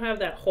too, but I don't have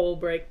that whole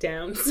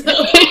breakdown. So.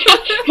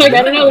 I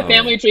don't know the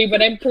family tree,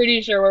 but I'm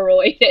pretty sure we're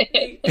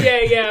related.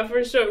 Yeah,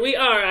 for sure. We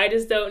are. I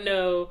just don't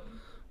know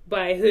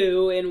by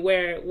who and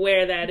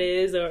where that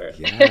is, or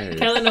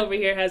Kellen over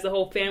here has the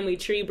whole family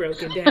tree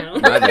broken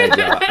down. My bad,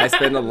 y'all. I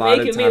spend a lot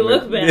of time making me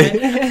look bad.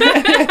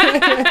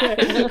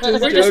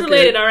 We're just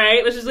related, all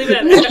right? Let's just leave it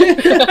at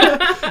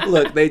that.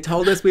 Look, they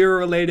told us we were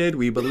related.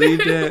 We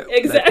believed it.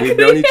 Exactly. We've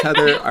known each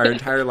other our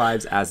entire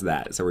lives as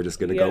that, so we're just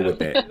gonna go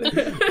with it.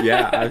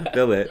 Yeah, I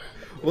feel it.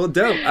 Well,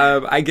 dope.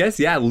 I guess,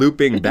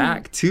 looping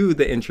back to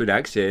the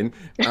introduction.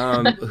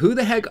 Who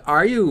the heck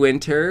are you,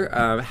 Winter?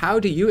 How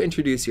do you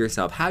introduce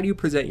yourself? How do you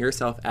present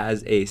yourself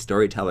as a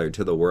storyteller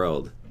to the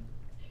world?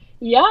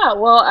 Yeah,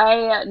 well,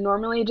 I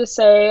normally just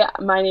say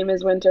my name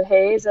is Winter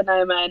Hayes, and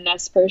I'm a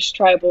Nez Perce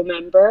tribal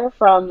member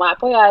from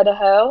Lapwai,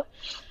 Idaho.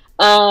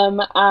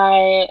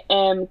 I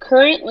am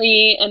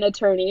currently an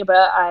attorney, but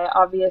I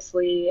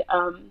obviously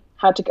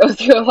had to go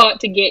through a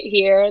lot to get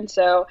here, and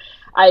so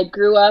I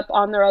grew up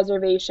on the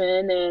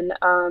reservation, and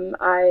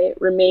I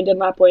remained in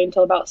Lapwai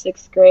until about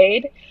 6th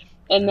grade.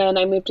 And then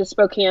I moved to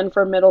Spokane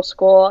for middle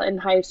school and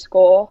high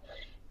school,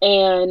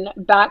 and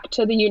back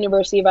to the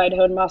University of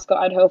Idaho in Moscow,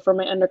 Idaho for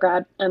my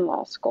undergrad and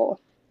law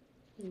school.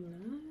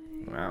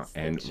 Wow,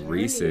 and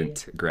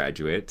recent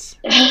graduate.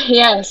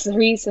 Yes,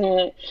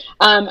 recent.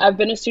 I've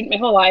been a student my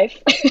whole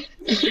life.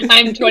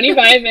 I'm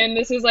 25, and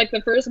this is like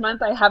the first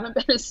month I haven't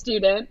been a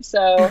student,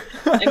 so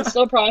I'm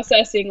still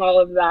processing all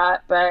of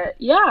that. But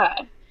yeah,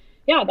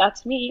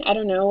 that's me. I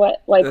don't know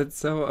what That's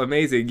so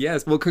amazing.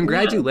 Yes. Well,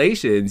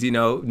 congratulations.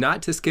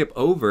 Not to skip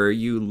over,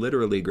 you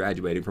literally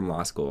graduated from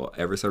law school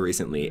ever so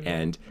recently,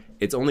 and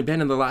it's only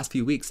been in the last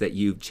few weeks that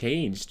you've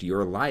changed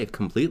your life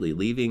completely,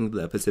 leaving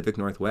the Pacific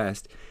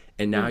Northwest,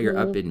 and now you're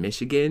up in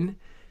Michigan.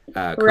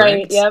 Correct?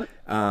 Right, yep.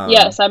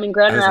 Yes, I'm in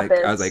Grand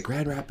Rapids. I was like,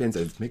 Grand Rapids, I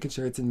was making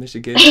sure it's in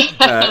Michigan.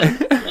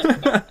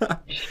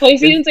 Well, you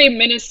didn't say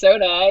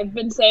Minnesota. I've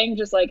been saying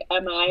just like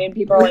MI, and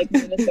people are like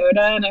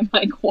Minnesota, and I'm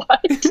like, what?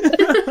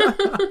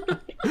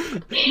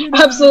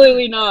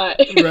 Absolutely not.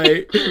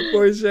 Right,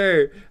 for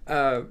sure.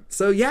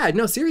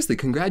 So seriously,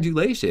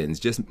 congratulations.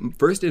 Just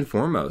first and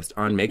foremost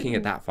on making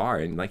it that far.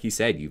 And like you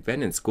said, you've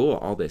been in school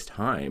all this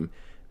time.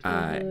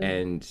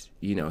 And,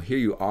 here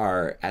you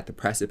are at the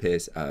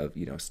precipice of,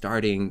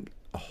 starting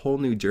a whole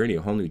new journey,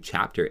 a whole new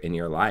chapter in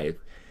your life.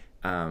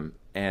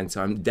 And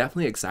so I'm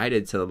definitely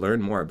excited to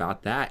learn more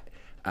about that.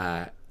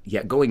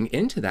 Yet going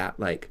into that,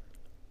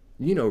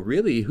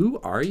 really, who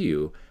are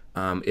you?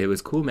 It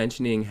was cool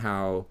mentioning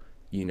how,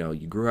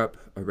 you grew up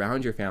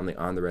around your family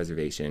on the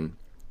reservation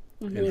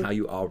and how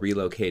you all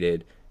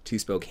relocated to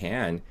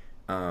Spokane.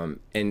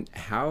 And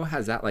how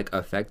has that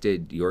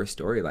affected your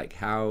story?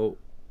 How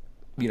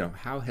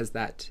has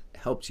that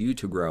helped you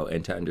to grow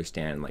and to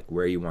understand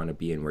where you want to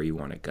be and where you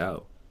want to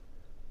go?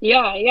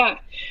 Yeah.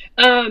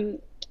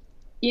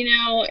 You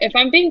know, if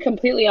I'm being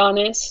completely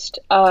honest,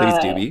 Please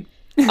do be.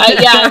 yeah,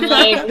 I'm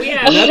like, We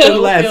have Nothing no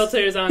less.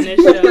 filters on this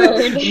show.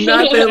 Nothing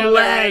Know that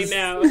less. right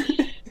now.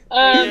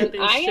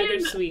 Nothing I sugar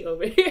am sweet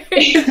over here.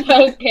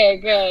 okay,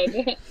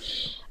 good.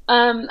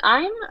 I'm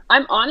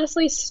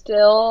honestly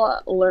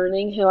still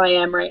learning who I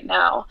am right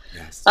now.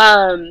 Yes.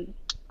 Like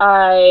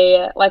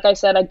I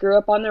said, I grew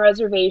up on the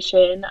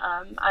reservation.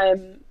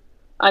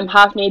 I'm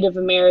half Native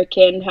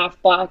American, half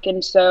Black,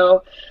 and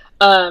so,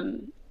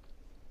 um,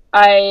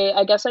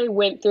 I guess I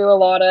went through a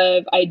lot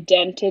of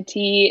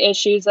identity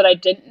issues that I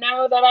didn't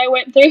know that I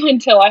went through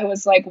until I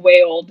was like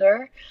way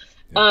older.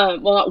 Well,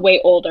 not way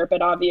older,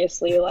 but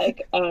obviously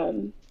like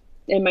in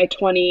my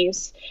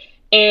 20s.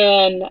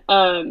 And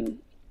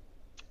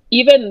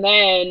even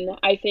then,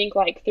 I think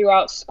like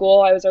throughout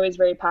school, I was always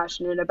very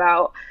passionate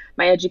about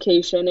my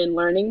education and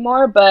learning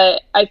more,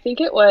 but I think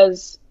it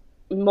was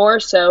more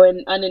so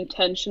and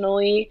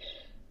unintentionally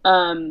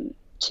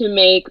to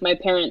make my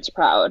parents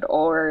proud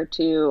or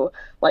to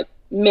like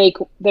make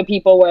the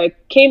people where I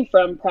came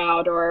from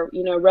proud or,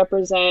 you know,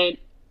 represent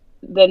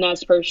the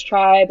Nez Perce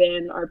tribe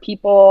and our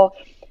people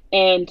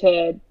and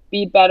to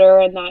be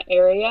better in that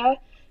area.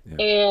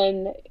 Yeah.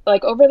 And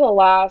like over the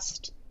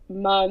last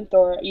month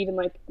or even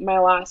like my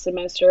last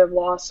semester of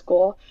law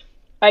school,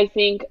 I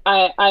think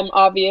I'm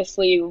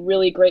obviously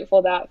really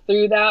grateful that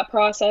through that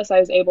process I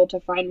was able to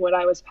find what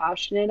I was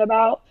passionate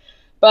about.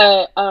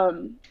 But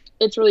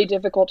it's really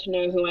difficult to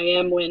know who I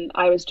am when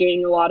I was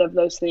doing a lot of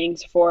those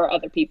things for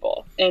other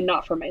people and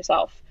not for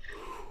myself.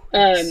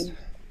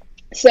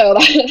 So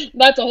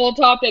that's a whole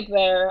topic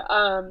there.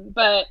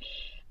 But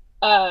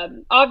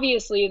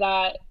obviously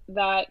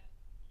that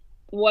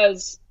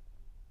was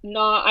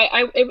not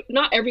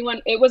not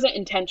everyone. It wasn't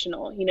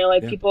intentional. You know,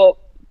 like Yeah.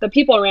 the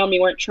people around me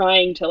weren't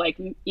trying to like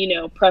you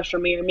know pressure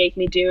me or make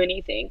me do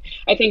anything.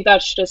 I think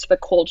that's just the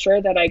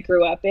culture that I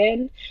grew up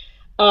in.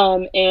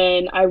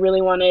 And I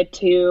really wanted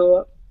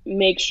to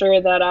make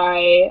sure that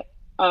I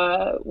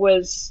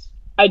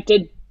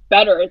did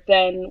better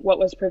than what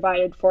was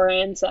provided for our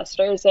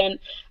ancestors. And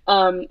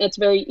it was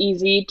very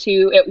easy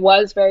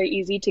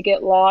to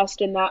get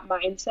lost in that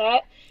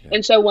mindset. Yeah.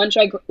 And so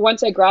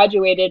once I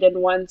graduated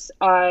and once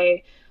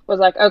I was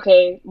like,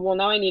 okay, well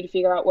now I need to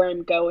figure out where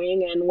I'm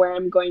going and where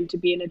I'm going to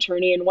be an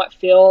attorney and what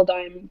field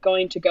I'm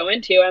going to go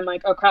into. I'm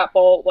like, oh crap,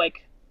 well,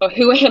 like, but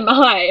who am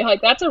I?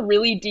 Like, that's a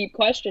really deep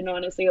question,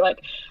 honestly.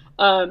 Like,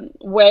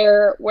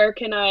 where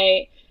can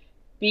I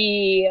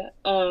be,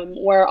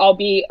 where I'll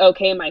be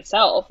okay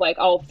myself? Like,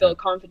 I'll feel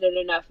confident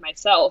enough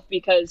myself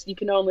because you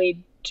can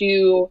only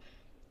do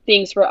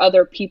things for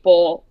other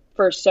people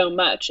for so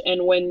much.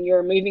 And when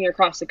you're moving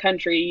across the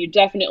country, you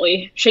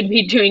definitely should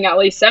be doing at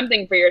least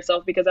something for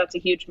yourself because that's a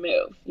huge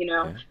move, you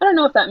know? Yeah. I don't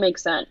know if that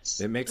makes sense.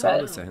 It makes but-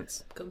 all the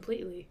sense.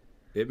 Completely.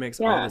 It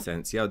makes Yeah. all the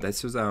sense. Yeah,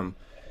 this was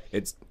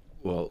it's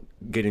well,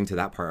 getting to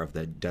that part of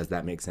the does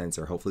that make sense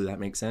or hopefully that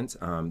makes sense.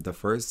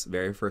 The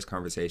very first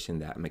conversation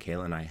that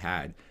Michaela and I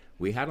had,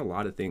 we had a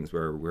lot of things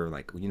where we're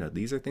like, you know,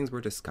 these are things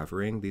we're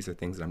discovering. These are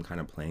things that I'm kind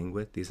of playing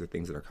with. These are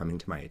things that are coming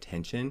to my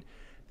attention.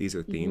 These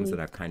are themes that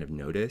I've kind of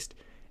noticed.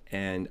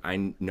 And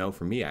I know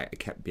for me, I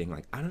kept being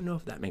like, I don't know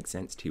if that makes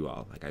sense to you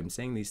all. Like I'm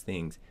saying these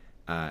things.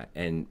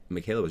 And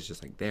Michaela was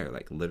just like there,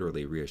 like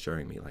literally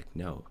reassuring me, like,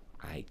 no,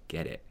 I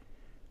get it.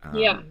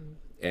 Yeah.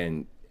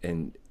 And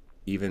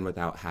even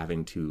without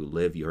having to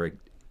live your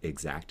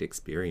exact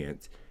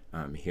experience,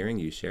 hearing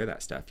you share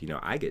that stuff, you know,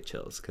 I get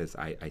chills because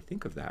I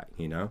think of that,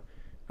 you know?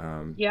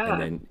 Yeah.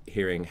 And then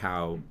hearing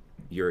how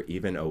you're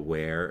even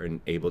aware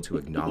and able to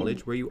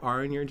acknowledge where you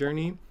are in your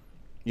journey,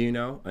 you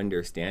know,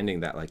 understanding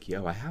that like,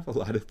 yo, I have a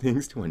lot of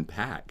things to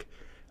unpack.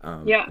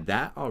 Yeah.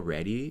 That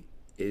already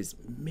is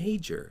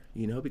major,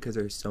 you know, because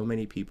there's so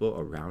many people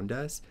around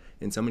us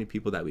and so many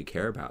people that we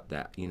care about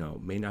that, you know,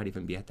 may not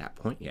even be at that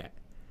point yet.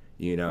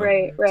 You know,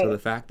 Right. so the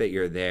fact that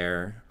you're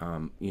there,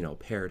 you know,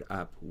 paired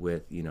up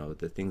with, you know,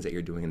 the things that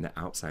you're doing in the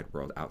outside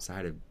world,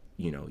 outside of,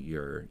 you know,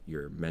 your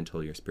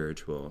mental, your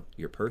spiritual,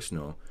 your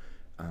personal,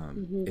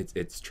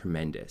 it's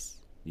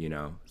tremendous, you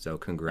know. So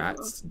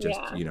congrats, just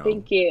Yeah, you know,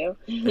 thank you.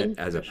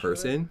 as a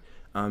person,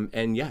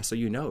 and yeah, so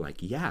you know, like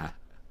yeah,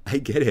 I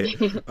get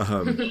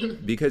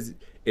it, because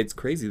it's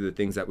crazy the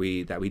things that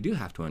we do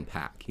have to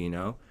unpack, you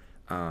know,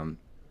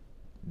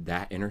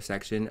 that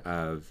intersection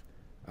of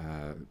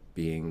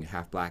being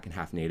half Black and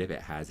half Native,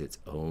 it has its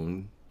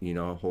own, you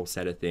know, whole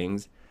set of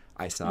things.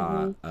 I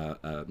saw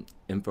a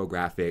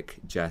infographic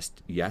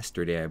just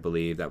yesterday, I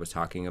believe, that was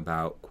talking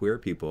about queer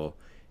people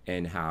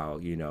and how,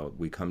 you know,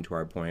 we come to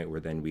our point where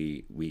then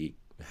we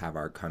have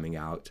our coming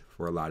out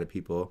for a lot of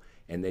people,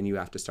 and then you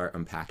have to start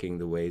unpacking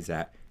the ways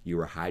that you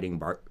were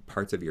hiding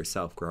parts of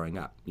yourself growing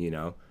up, you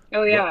know.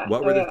 Oh yeah.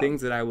 What were the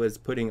things that I was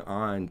putting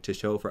on to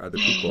show for other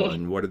people,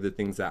 and what are the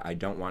things that I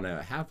don't want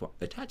to have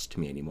attached to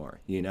me anymore,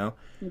 you know?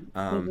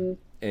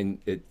 And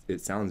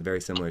it sounds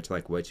very similar to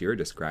like what you're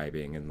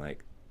describing, and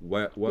like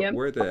what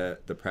were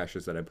the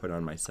pressures that I put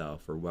on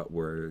myself, or what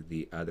were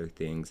the other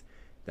things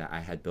that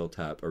I had built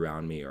up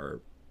around me, or,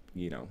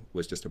 you know,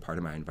 was just a part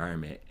of my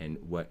environment, and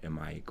what am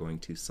I going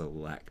to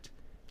select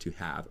to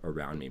have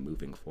around me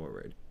moving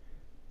forward.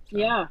 So,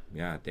 Yeah.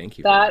 Yeah. Thank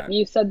you. That, for that.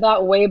 you said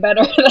that way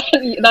better.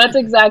 That's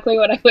exactly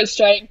what I was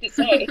trying to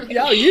say.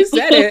 Yo, you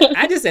said it.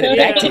 I just said it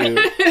back to you.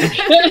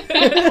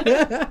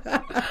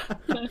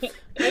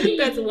 I think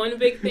that's one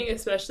big thing,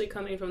 especially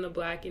coming from the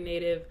Black and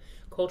Native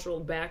cultural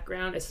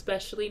background,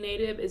 especially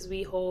Native, is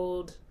we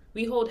hold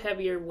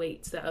heavier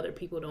weights that other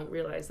people don't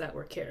realize that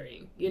we're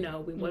carrying. You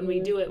know, when we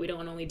do it, we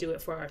don't only do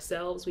it for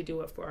ourselves, we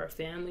do it for our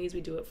families,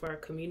 we do it for our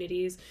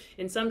communities.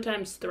 And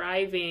sometimes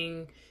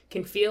thriving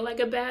can feel like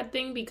a bad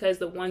thing because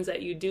the ones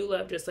that you do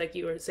love, just like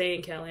you were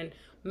saying, Kellen,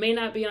 may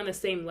not be on the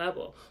same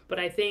level. But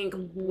I think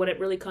what it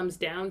really comes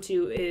down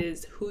to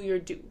is who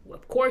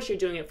of course you're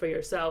doing it for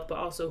yourself, but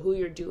also who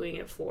you're doing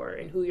it for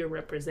and who you're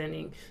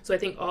representing. So I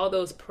think all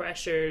those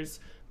pressures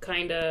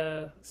kind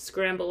of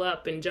scramble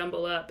up and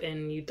jumble up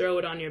and you throw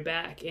it on your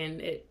back, and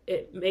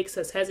it makes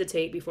us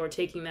hesitate before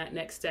taking that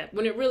next step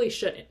when it really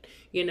shouldn't,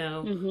 you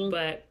know.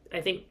 But I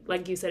think,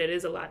 like you said, it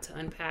is a lot to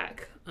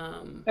unpack.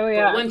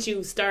 But once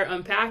you start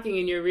unpacking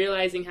and you're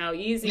realizing how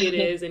easy it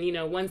is, and you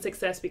know, one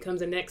success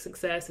becomes a next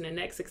success and a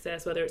next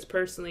success, whether it's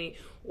personally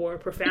or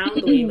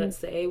profoundly, let's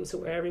say, so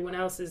where everyone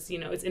else is, you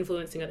know, it's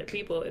influencing other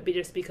people, it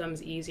just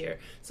becomes easier.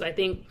 So I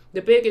think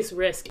the biggest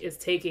risk is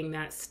taking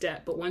that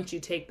step. But once you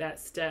take that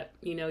step,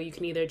 you know, you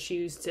can either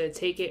choose to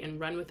take it and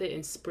run with it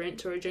and sprint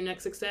towards your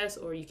next success,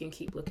 or you can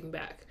keep looking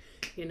back,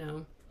 you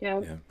know.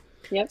 Yeah.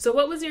 Yep. So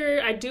what was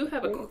I do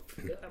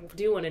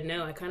want to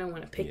know, I kind of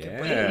want to pick your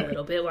brain a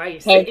little bit while you're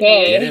sitting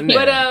here.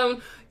 But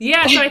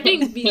so I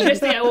think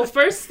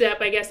first step,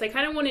 I guess I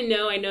kind of want to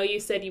know, I know you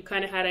said you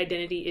kind of had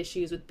identity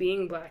issues with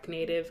being Black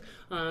Native.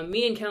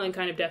 Me and Kellen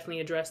kind of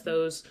definitely addressed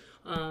those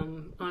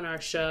on our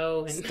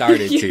show, and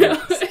started to,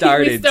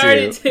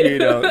 you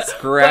know,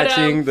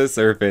 scratching the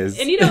surface.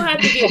 And you don't have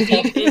to get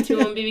deep into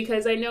them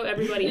because I know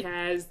everybody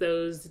has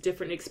those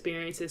different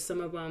experiences.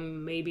 Some of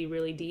them may be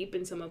really deep,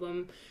 and some of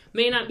them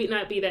may not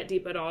be that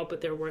deep at all,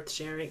 but they're worth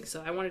sharing.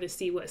 So I wanted to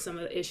see what some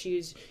of the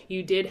issues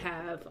you did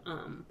have,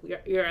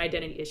 your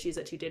identity issues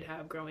that you did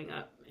have growing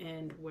up,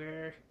 and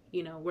where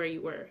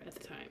you were at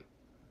the time.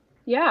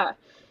 Yeah.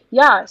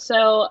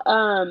 So,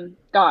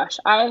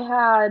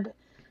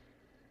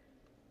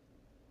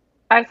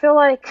 I feel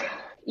like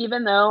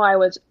even though I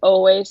was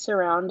always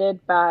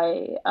surrounded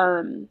by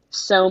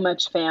so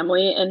much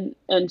family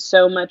and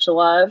so much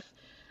love,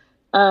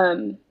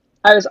 I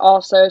was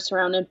also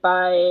surrounded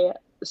by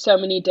so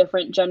many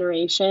different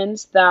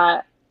generations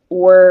that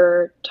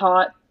were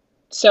taught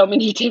so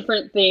many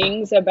different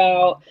things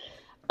about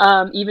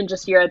even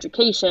just your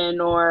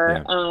education,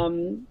 or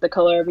the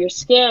color of your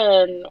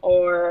skin,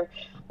 or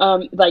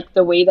like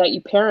the way that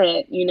you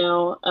parent, you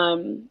know,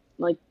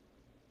 like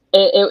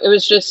it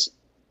was just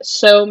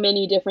so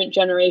many different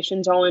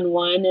generations all in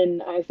one.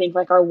 And I think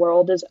like our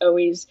world is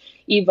always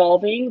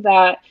evolving,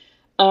 that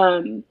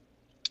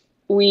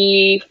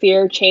we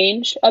fear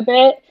change a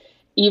bit,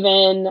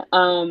 even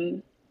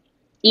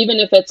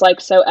if it's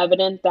like so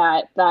evident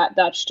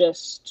that's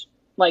just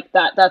like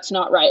that's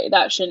not right,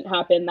 that shouldn't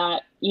happen.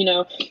 That, you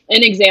know,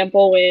 an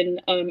example, when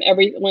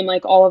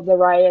like all of the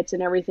riots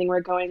and everything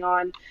were going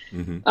on,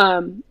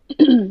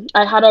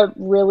 I had a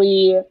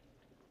really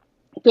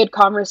good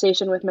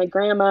conversation with my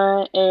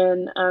grandma,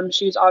 and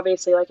she was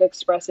obviously like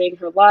expressing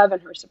her love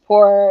and her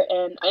support,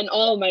 and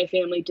all of my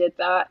family did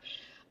that.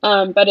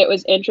 But it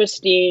was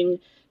interesting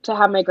to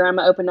have my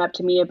grandma open up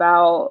to me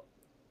about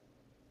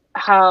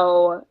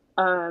how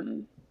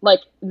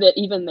like that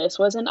even this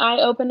was an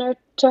eye-opener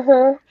to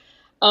her.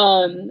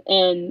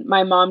 And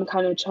my mom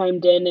kind of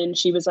chimed in, and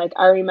she was like,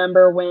 I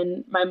remember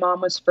when my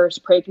mom was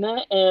first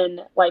pregnant,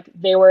 and like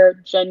they were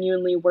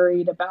genuinely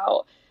worried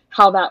about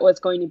how that was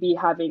going to be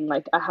having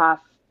like a half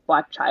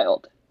Black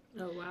child.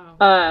 Oh,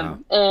 wow.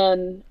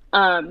 And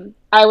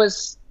I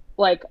was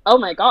like, oh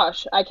my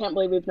gosh, I can't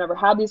believe we've never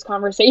had these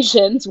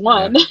conversations.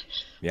 But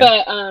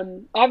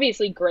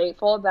obviously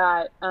grateful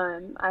that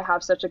I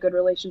have such a good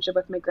relationship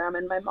with my grandma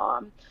and my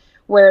mom,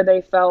 where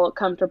they felt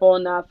comfortable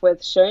enough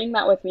with sharing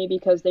that with me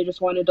because they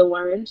just wanted to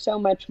learn so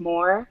much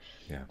more.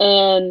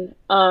 And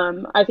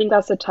I think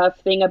that's the tough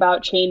thing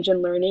about change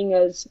and learning,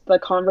 is the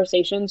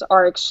conversations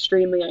are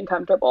extremely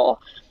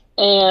uncomfortable.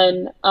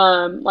 And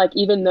like,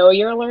 even though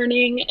you're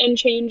learning and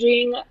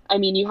changing, I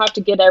mean, you have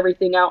to get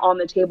everything out on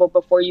the table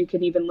before you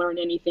can even learn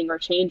anything or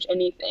change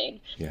anything.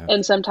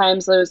 And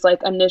sometimes those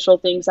like initial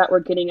things that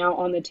we're getting out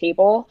on the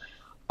table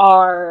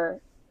are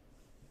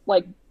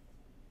like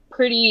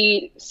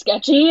pretty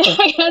sketchy.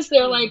 I guess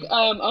they're like,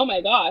 oh my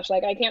gosh,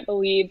 like I can't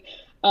believe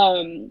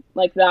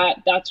like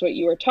that's what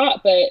you were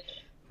taught. But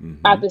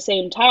at the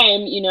same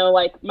time, you know,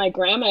 like my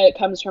grandma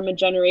comes from a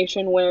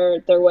generation where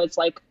there was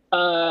like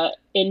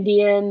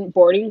Indian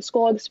boarding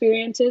school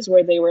experiences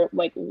where they were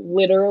like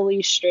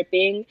literally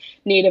stripping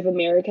Native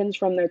Americans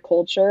from their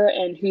culture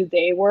and who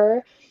they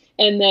were.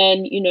 And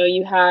then, you know,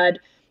 you had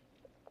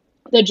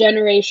the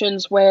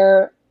generations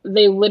where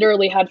they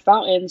literally had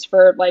fountains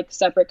for like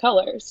separate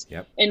colors.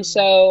 And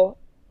so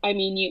I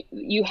mean,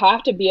 you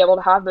have to be able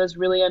to have those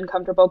really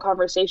uncomfortable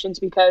conversations,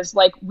 because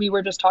like we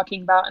were just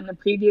talking about in the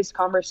previous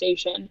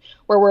conversation,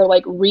 where we're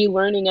like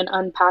relearning and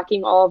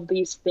unpacking all of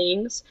these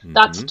things.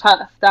 That's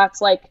tough. That's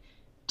like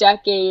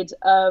decades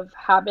of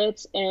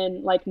habits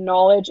and like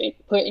knowledge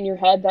put in your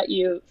head that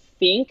you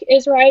think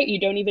is right. You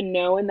don't even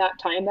know in that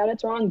time that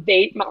it's wrong.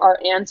 Our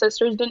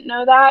ancestors didn't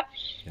know that.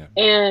 Yeah.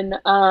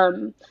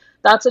 And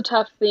that's a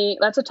tough thing.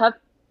 That's a tough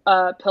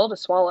pill to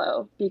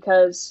swallow,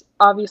 because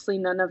obviously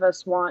none of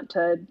us want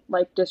to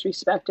like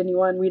disrespect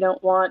anyone. We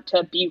don't want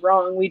to be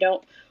wrong. We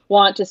don't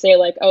want to say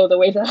like, oh, the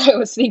way that I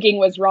was thinking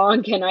was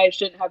wrong and I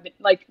shouldn't have been,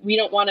 like, we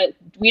don't want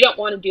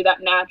to do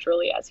that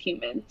naturally as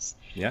humans.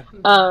 Yeah.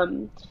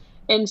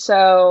 And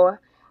so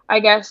I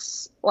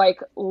guess like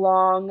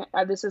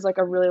this is like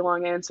a really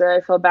long answer.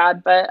 I feel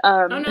bad, but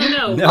no,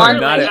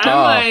 not at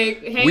all. I'm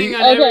like hanging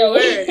on every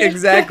word.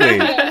 Exactly.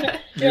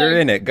 You're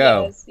in it.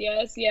 Go.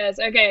 Yes.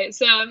 Okay.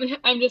 So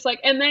I'm just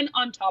like, and then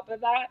on top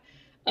of that,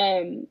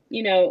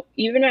 you know,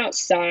 even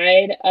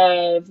outside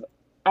of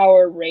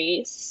our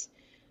race,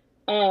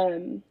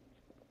 growing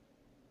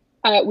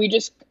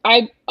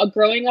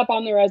up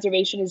on the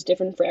reservation is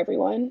different for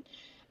everyone.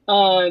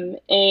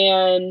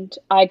 And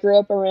I grew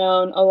up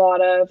around a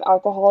lot of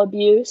alcohol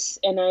abuse,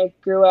 and I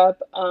grew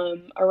up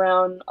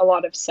around a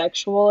lot of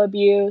sexual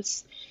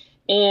abuse.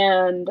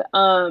 And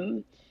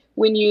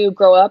when you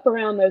grow up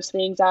around those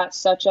things at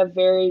such a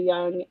very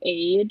young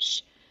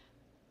age,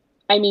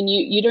 I mean,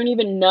 you don't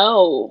even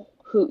know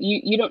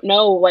you don't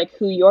know like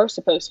who you're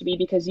supposed to be,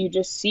 because you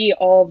just see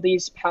all of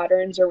these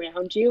patterns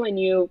around you and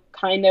you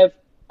kind of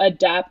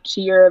adapt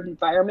to your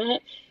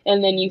environment,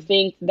 and then you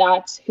think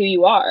that's who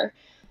you are.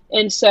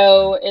 And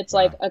so it's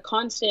like a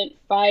constant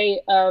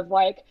fight of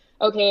like,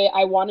 okay,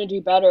 I want to do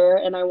better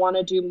and I want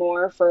to do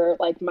more for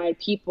like my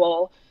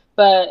people.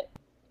 But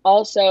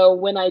also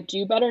when I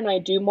do better and I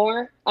do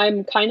more,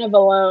 I'm kind of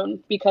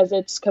alone, because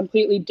it's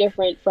completely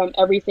different from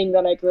everything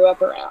that I grew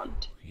up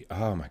around.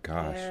 Oh my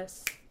gosh.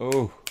 Yes.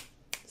 Oh.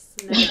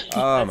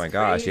 Oh my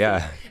gosh.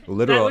 Yeah.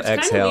 Literal which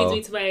exhale. Kind of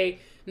leads me to my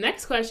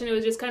next question. It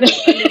was just kind of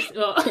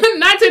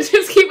not to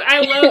just keep.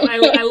 I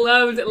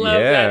loved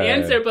that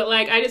answer, but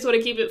like I just want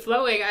to keep it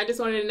flowing. I just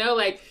wanted to know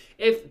like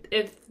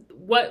if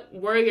what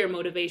were your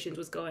motivations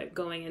was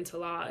going into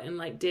law, and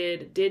like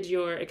did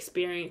your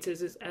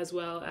experiences as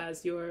well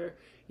as your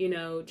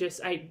your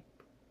I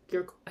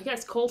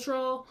guess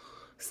cultural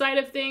side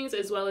of things,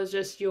 as well as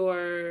just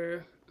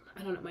your,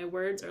 I don't know, my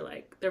words are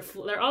like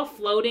they're all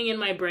floating in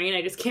my brain.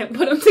 I just can't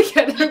put them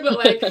together. But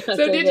like,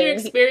 so did your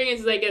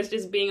experiences, I guess,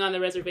 just being on the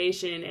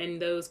reservation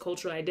and those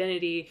cultural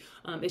identity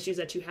issues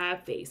that you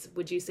have faced,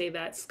 would you say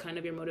that's kind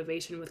of your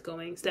motivation with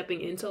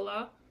stepping into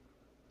law?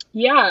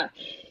 Yeah,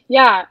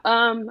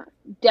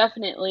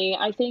 definitely.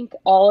 I think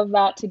all of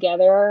that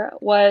together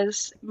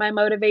was my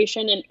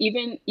motivation, and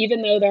even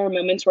though there are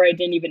moments where I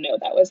didn't even know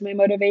that was my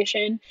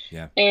motivation,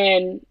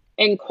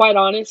 and quite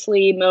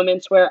honestly,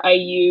 moments where I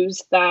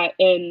used that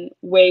in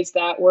ways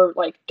that were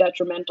like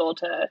detrimental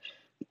to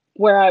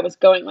where I was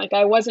going. Like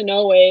I wasn't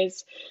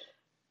always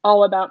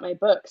all about my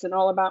books and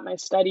all about my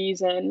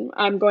studies and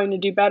I'm going to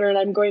do better and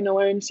I'm going to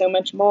learn so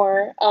much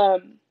more.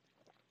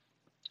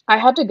 I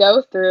had to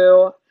go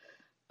through,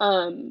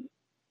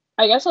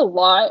 I guess, a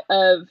lot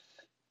of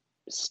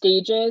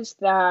stages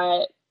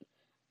that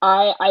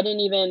I didn't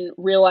even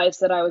realize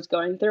that I was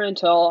going through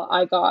until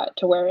I got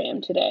to where I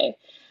am today.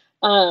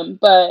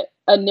 But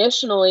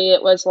initially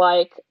it was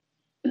like,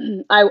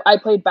 I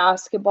played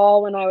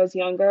basketball when I was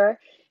younger.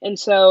 And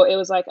so it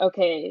was like,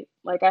 okay,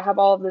 like I have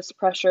all of this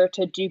pressure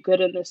to do good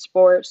in this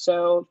sport.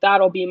 So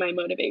that'll be my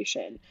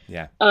motivation.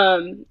 Yeah.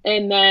 And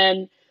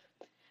then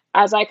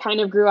as I kind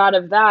of grew out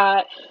of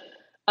that,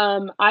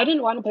 I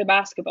didn't want to play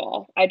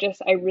basketball. I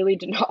really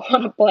did not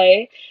want to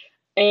play.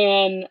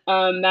 And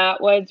that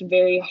was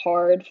very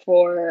hard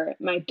for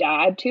my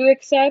dad to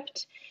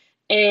accept.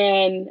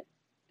 And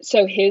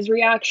so his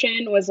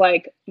reaction was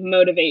like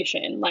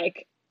motivation.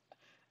 Like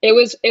it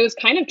was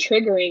kind of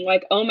triggering,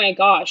 like, oh my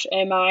gosh,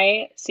 am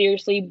I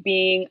seriously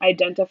being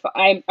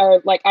identified?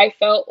 Or like I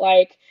felt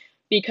like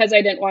because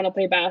I didn't want to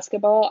play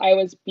basketball, I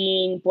was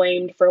being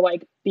blamed for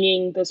like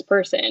being this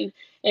person.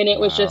 And it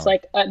was just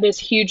like this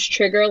huge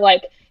trigger,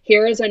 like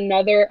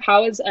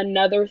how is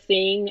another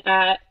thing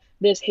at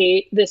this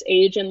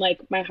age in like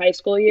my high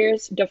school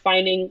years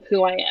defining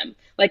who I am?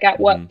 Like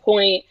at what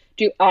point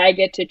do I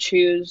get to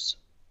choose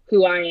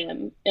who I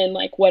am and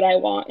like what I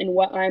want and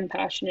what I'm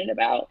passionate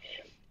about?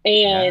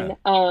 And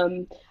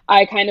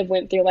I kind of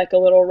went through like a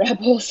little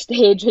rebel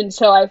stage. And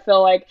so I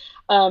feel like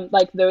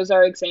those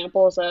are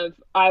examples of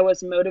I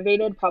was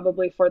motivated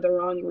probably for the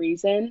wrong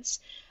reasons.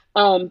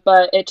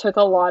 But it took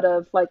a lot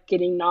of like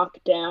getting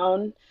knocked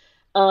down.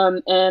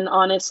 And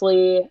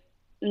honestly,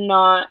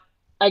 not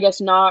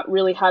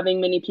really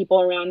having many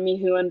people around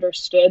me who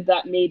understood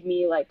that made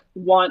me like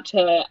want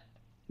to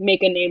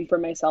make a name for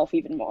myself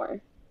even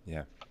more.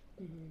 Yeah.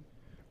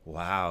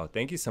 Wow.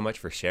 Thank you so much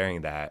for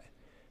sharing that.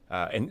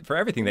 and for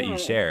everything that you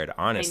shared,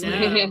 honestly.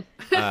 I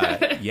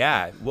know.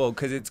 Yeah, well,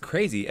 because it's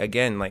crazy.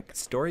 Again, like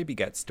story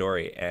begets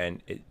story,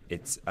 and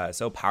it's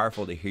so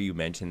powerful to hear you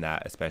mention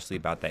that, especially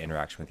about that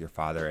interaction with your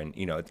father. And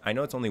I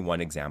know it's only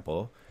one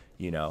example,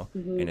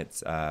 and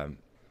it's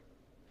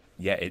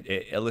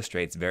it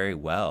illustrates very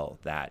well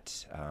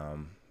that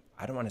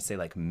I don't want to say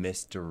like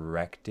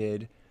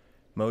misdirected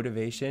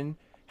motivation.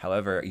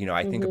 However,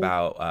 I think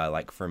about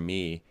like for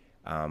me,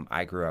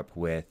 I grew up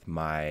with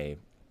my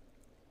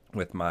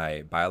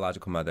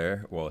biological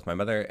mother, with my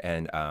mother,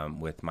 and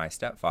with my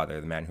stepfather,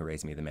 the man who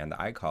raised me, the man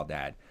that I call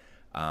dad.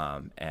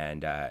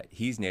 And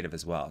he's Native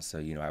as well.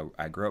 So,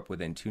 I grew up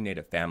within two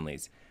Native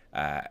families.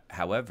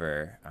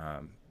 However,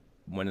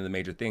 one of the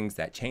major things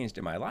that changed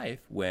in my life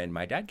when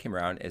my dad came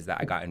around is that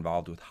I got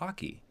involved with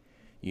hockey.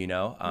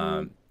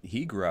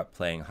 He grew up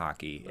playing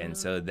hockey. And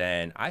so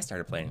then I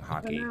started playing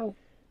hockey.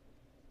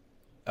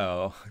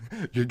 Oh,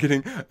 you're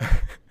getting...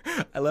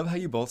 I love how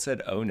you both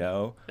said, oh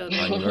no,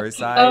 on your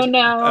side. Oh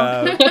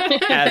no.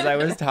 As I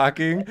was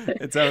talking.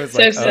 And so I was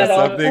like,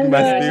 something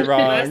must be wrong.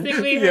 The last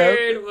thing we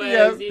heard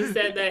was you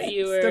said that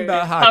you were... It's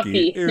about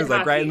hockey. It was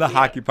like right in the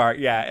hockey part,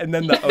 yeah. And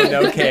then the oh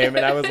no came,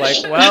 and I was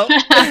like, well...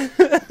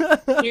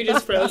 You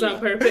just froze on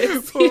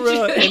purpose. For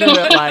real,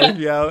 internet life,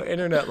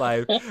 internet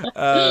life.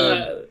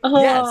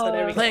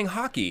 Yes, playing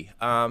hockey.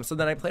 So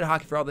then I played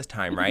hockey for all this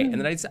time, right?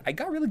 And then I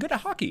got really good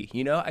at hockey.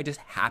 I just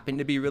happened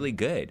to be really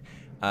good.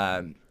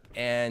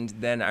 And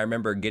then I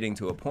remember getting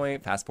to a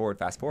point, fast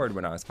forward,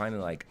 when I was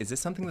finally like, is this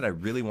something that I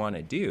really want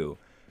to do?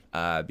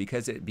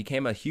 Because it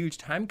became a huge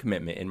time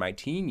commitment in my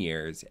teen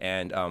years.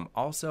 And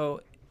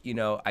also,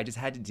 I just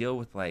had to deal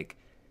with like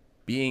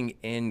being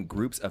in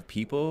groups of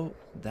people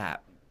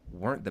that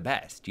weren't the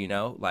best,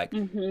 like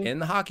in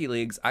the hockey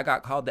leagues, I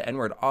got called the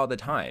N-word all the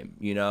time,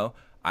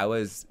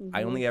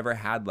 I only ever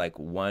had like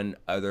one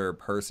other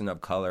person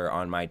of color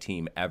on my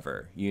team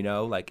ever,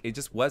 like it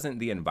just wasn't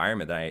the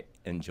environment that I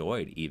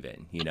enjoyed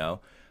even,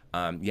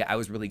 I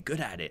was really good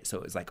at it. So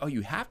it was like, oh,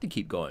 you have to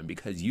keep going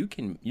because you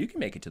can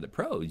make it to the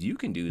pros. You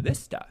can do this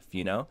stuff,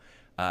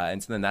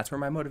 and so then that's where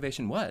my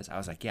motivation was. I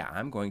was like, yeah,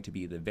 I'm going to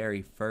be the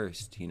very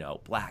first,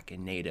 black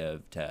and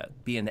Native to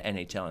be in the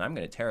NHL, and I'm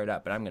going to tear it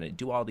up, and I'm going to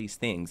do all these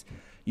things,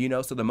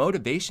 so the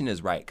motivation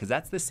is right, because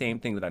that's the same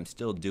thing that I'm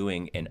still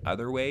doing in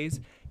other ways,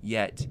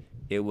 yet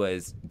it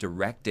was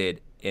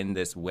directed in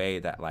this way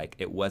that, like,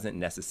 it wasn't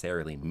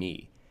necessarily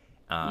me.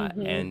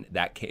 And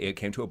it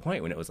came to a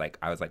point when it was like,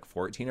 I was like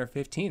 14 or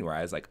 15, where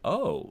I was like,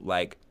 oh,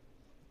 like,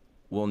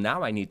 well,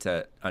 now I need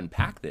to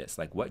unpack this.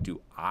 Like, what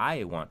do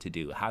I want to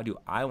do? How do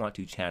I want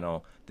to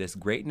channel this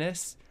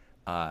greatness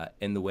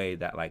in the way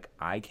that, like,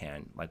 I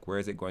can? Like, where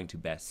is it going to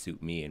best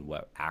suit me and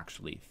what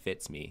actually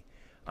fits me?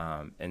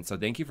 And so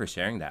thank you for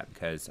sharing that,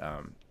 because,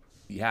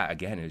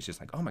 again, it was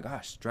just like, oh, my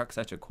gosh, struck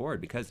such a chord,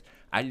 because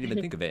I didn't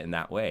even think of it in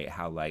that way,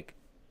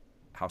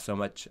 how so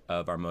much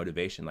of our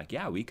motivation, like,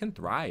 yeah, we can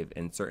thrive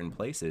in certain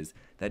places.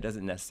 That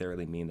doesn't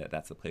necessarily mean that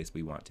that's the place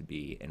we want to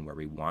be and where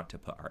we want to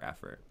put our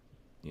effort,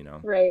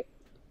 Right.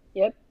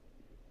 Yep.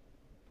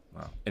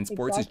 Wow. And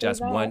sports is just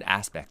one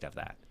aspect of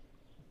that.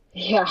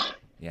 Yeah.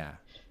 Yeah.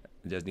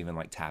 It doesn't even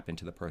like tap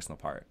into the personal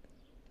part.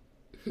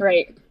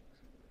 Right.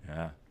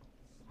 Yeah.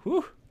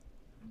 Whew.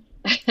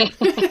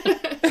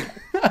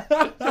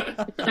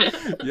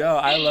 Yo,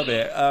 I love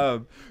it.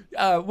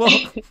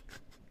 Well,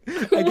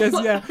 I guess,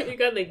 yeah. You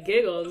got the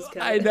giggles.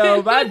 I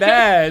know, my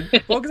bad.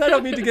 Well, because I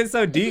don't mean to get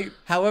so deep.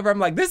 However, I'm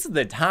like, this is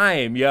the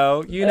time,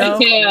 yo. Yeah,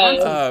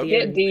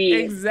 get deep.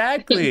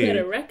 Exactly. You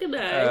gotta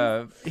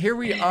recognize. Here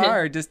we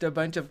are, just a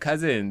bunch of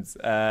cousins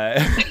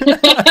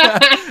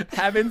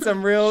having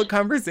some real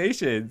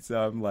conversations.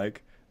 So I'm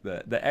like,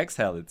 the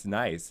exhale, it's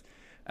nice.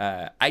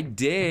 I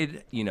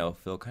did,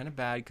 feel kind of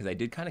bad because I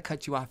did kind of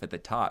cut you off at the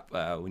top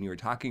when you were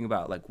talking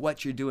about like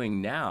what you're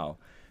doing now.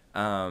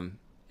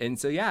 And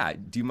so, yeah,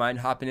 do you mind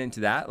hopping into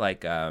that?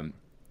 Like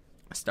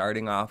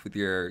starting off with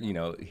your,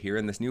 here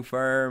in this new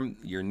firm,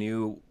 your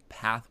new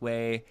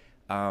pathway,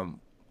 where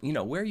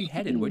are you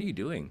headed? What are you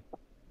doing?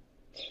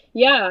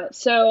 Yeah,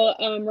 so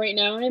right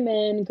now I'm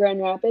in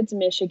Grand Rapids,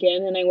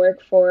 Michigan, and I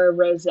work for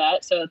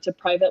Rosette. So it's a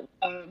private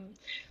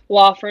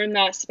law firm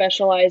that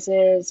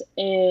specializes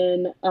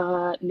in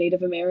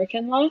Native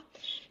American law.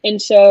 And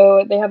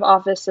so they have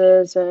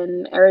offices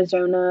in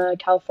Arizona,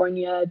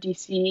 California,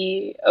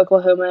 DC,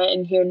 Oklahoma,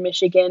 and here in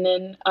Michigan.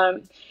 And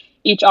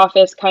each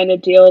office kind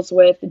of deals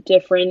with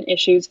different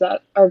issues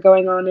that are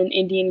going on in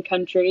Indian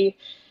country.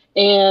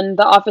 And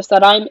the office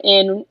that I'm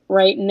in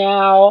right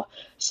now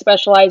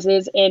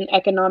specializes in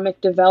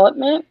economic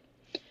development.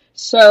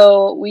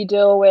 So we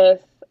deal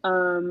with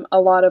a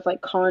lot of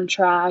like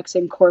contracts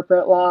and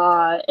corporate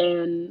law,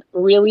 and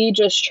really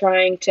just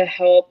trying to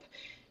help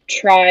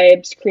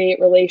tribes create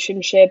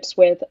relationships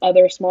with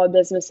other small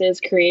businesses,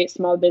 create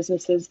small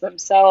businesses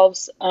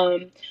themselves,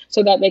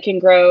 so that they can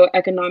grow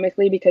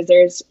economically, because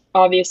there's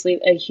obviously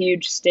a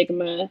huge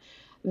stigma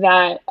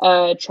that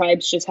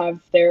tribes just have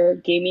their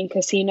gaming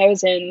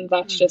casinos and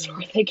that's just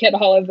where they get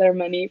all of their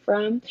money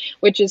from,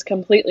 which is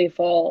completely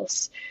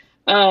false.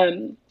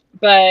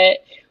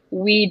 But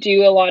we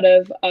do a lot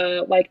of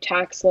like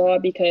tax law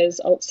because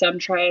some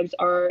tribes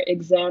are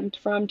exempt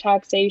from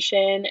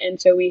taxation, and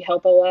so we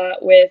help a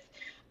lot with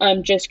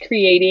just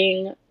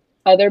creating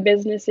other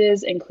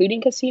businesses,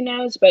 including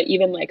casinos, but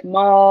even like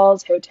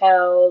malls,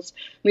 hotels,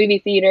 movie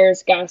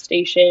theaters, gas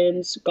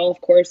stations, golf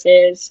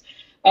courses,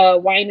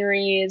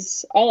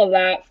 wineries, all of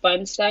that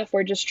fun stuff.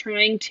 We're just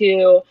trying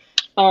to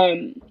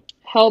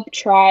help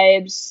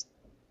tribes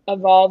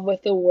evolve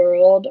with the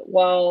world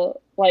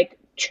while like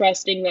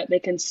trusting that they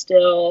can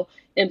still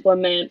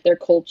implement their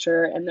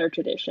culture and their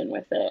tradition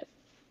with it.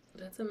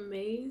 That's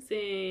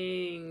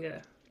amazing.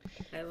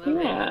 I love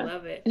it. Yeah. I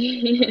love it. Oh, Do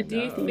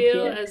you No.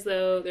 feel Thank you. as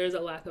though there's a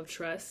lack of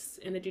trust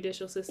in the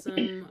judicial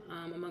system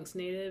amongst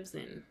natives,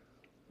 and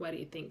why do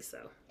you think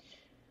so?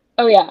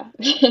 Oh yeah,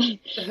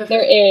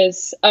 there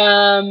is.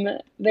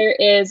 There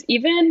is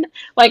even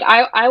like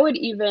I would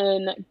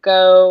even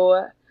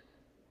go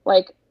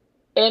like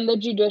in the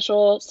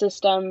judicial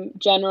system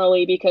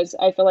generally because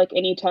I feel like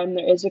anytime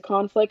there is a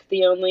conflict,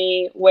 the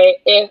only way,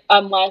 if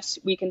unless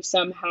we can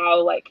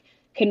somehow like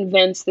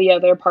convince the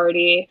other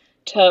party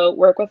to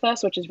work with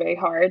us, which is very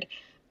hard,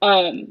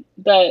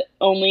 the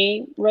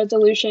only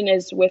resolution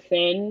is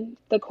within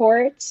the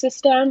court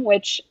system,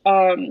 which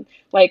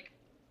like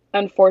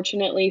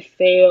unfortunately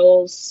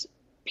fails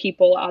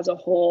people as a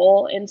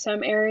whole in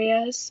some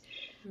areas.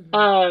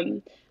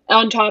 Um,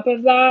 on top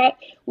of that,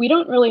 we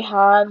don't really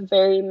have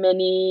very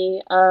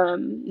many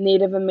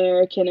Native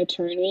American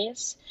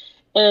attorneys.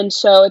 And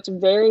so it's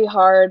very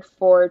hard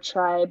for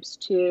tribes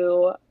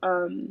to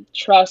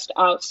trust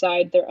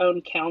outside their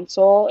own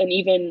council and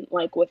even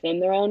like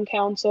within their own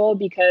council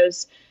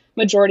because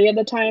majority of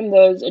the time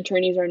those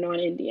attorneys are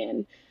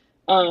non-Indian.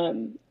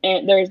 And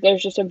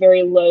there's just a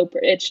very low,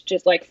 it's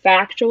just like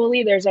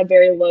factually, there's a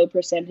very low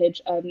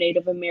percentage of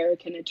Native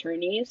American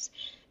attorneys.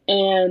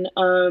 And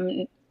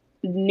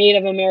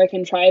Native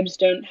American tribes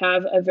don't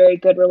have a very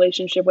good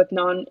relationship with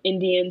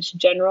non-Indians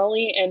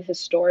generally and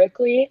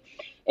historically.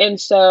 And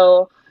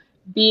so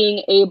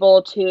being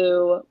able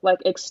to like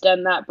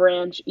extend that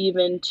branch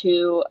even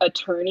to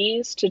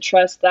attorneys to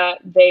trust that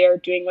they are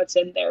doing what's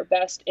in their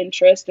best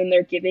interest and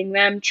they're giving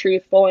them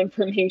truthful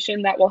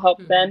information that will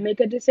help them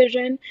make a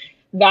decision,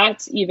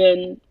 that's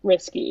even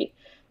risky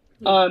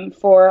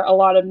for a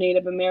lot of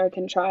Native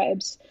American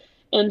tribes.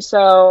 And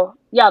so,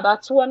 yeah,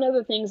 that's one of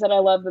the things that I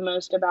love the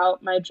most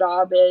about my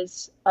job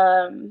is,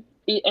 and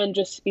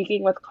just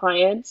speaking with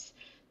clients,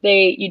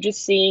 you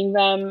just seeing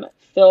them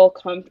feel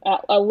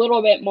a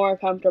little bit more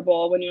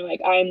comfortable when you're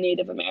like, I'm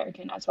Native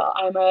American as well.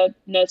 I'm a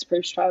Nez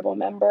Perce tribal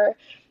member.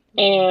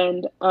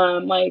 And,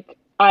 like,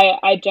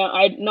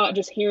 I'm not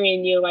just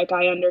hearing you, like,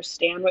 I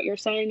understand what you're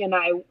saying and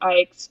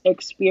I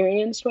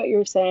experienced what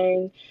you're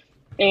saying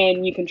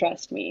and you can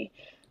trust me.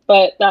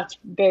 But that's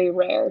very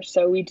rare.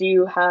 So we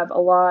do have a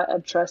lot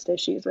of trust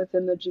issues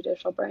within the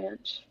judicial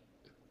branch.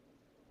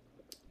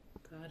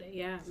 Got it.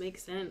 Yeah,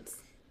 makes sense.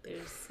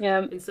 There's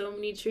Yeah. been so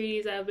many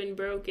treaties that have been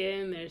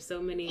broken. There's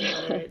so many,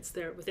 whether it's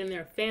within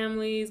their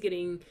families,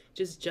 getting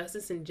just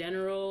justice in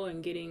general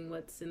and getting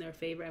what's in their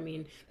favor. I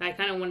mean, I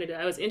kind of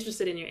I was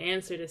interested in your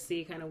answer to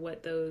see kind of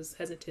what those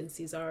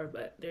hesitancies are,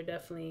 but there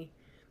definitely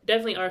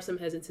are some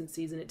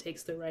hesitancies, and it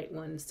takes the right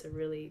ones to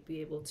really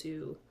be able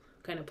to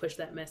kind of push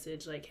that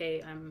message like,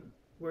 hey,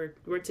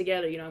 we're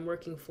together, I'm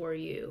working for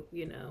you,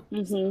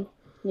 So.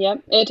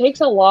 Yep. It takes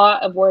a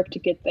lot of work to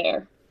get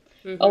there.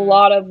 A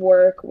lot of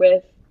work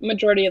with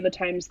majority of the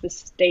times the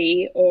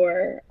state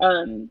or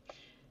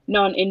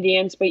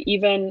non-Indians, but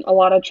even a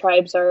lot of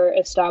tribes are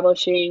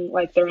establishing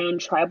like their own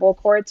tribal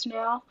courts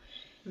now.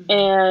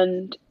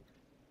 And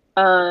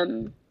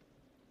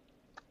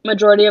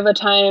majority of the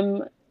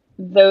time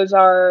those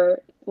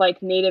are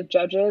like native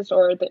judges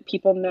or that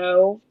people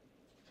know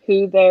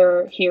who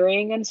they're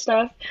hearing and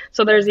stuff.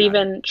 So there's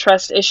even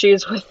trust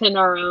issues within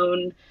our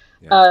own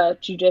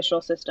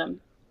judicial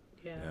system.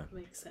 Yeah,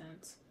 makes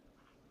sense.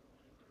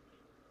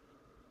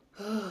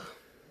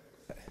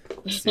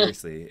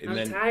 Seriously. And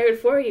I'm tired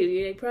for you.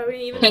 You probably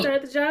didn't even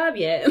start the job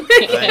yet.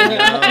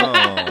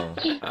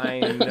 I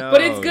know.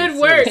 But it's good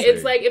work. Seriously.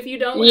 It's like if you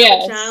don't win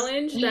a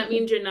challenge, that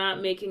means you're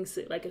not making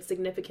like a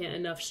significant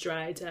enough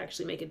stride to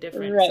actually make a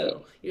difference. Right.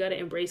 So you got to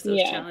embrace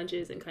those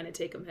challenges and kind of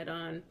take them head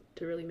on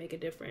to really make a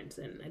difference.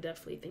 And I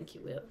definitely think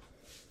you will.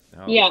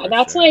 Oh,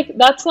 that's sure. like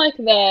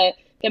the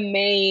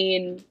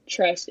main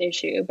trust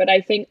issue. But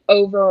I think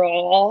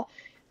overall,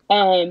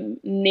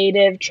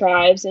 native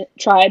tribes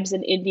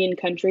in Indian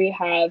country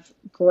have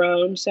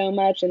grown so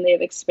much and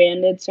they've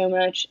expanded so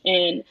much,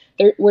 and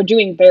we're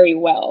doing very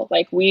well.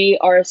 Like we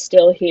are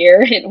still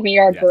here and we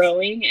are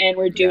growing and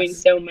we're doing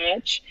so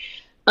much.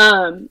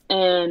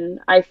 And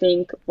I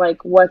think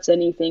like what's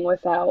anything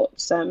without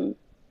some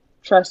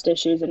trust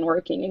issues and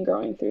working and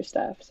growing through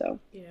stuff. So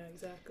yeah,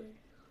 exactly.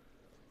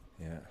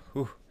 Yeah.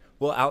 Whew.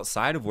 Well,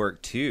 outside of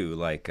work too,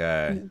 like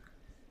I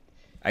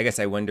guess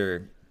I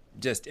wonder,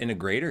 just in a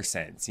greater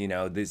sense,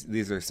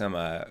 these are some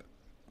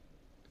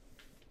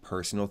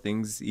personal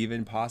things,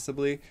 even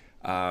possibly.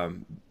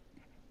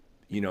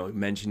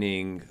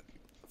 Mentioning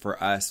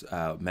for us,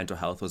 mental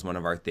health was one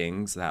of our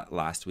things that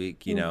last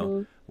week, you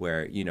know,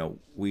 where, you know,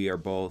 we are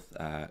both,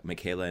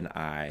 Michaela and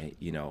I,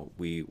 you know,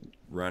 we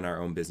run our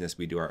own business,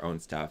 we do our own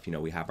stuff, you know,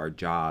 we have our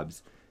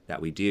jobs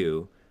that we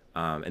do.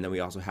 And then we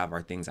also have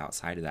our things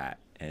outside of that.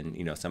 And,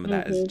 you know, some of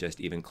that is just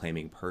even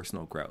claiming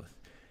personal growth,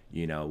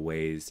 you know,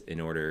 ways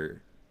in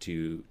order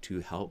to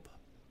help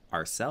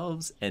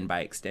ourselves and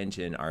by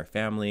extension, our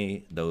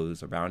family,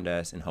 those around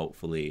us, and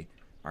hopefully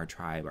our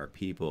tribe, our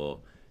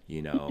people,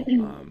 you know,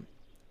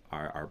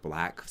 our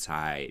Black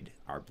side,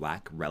 our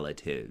Black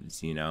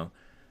relatives, you know,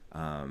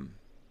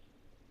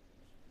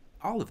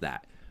 all of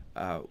that.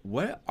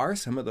 What are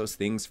some of those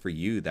things for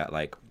you that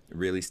like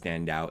really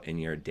stand out in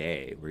your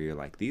day where you're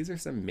like, these are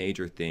some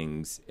major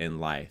things in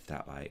life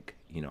that like,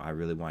 you know, I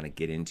really want to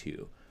get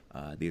into.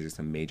 These are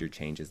some major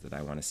changes that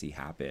I want to see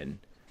happen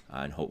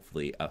and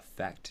hopefully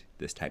affect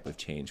this type of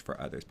change for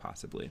others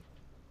possibly.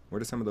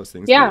 What are some of those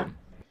things Yeah. for you?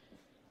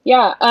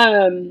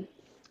 Yeah.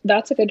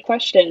 That's a good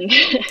question.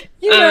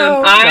 You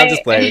know, I'll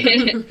just play.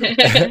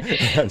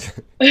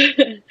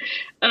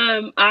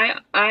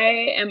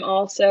 I am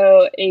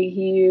also a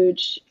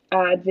huge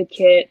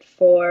advocate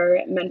for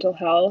mental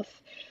health.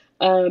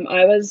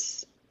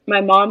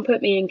 My mom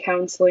put me in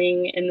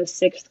counseling in the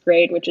 6th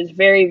grade, which is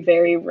very,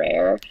 very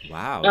rare.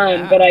 Wow.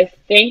 But I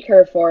thank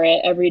her for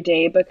it every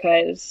day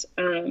because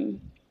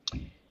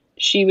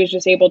she was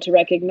just able to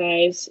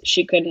recognize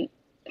she couldn't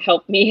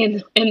help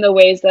me in the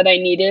ways that I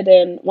needed.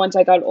 And once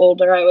I got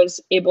older, I was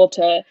able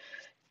to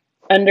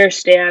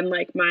understand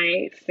like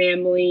my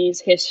family's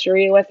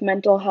history with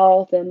mental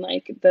health and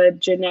like the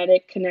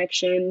genetic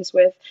connections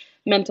with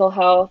mental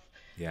health.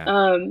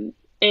 Yeah.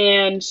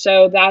 And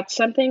so that's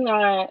something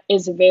that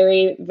is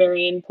very,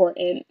 very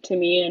important to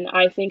me. And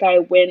I think I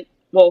went,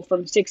 well,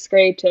 from 6th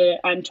grade to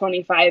I'm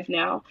 25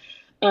 now.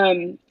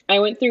 I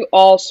went through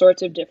all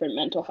sorts of different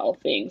mental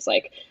health things.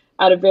 Like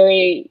at a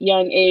very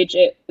young age,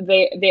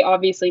 they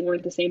obviously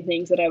weren't the same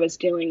things that I was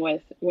dealing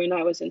with when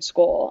I was in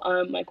school.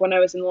 Like when I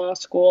was in law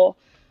school,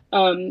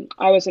 I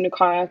was in a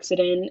car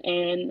accident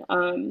and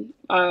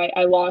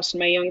I lost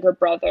my younger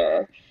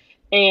brother.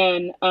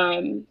 And,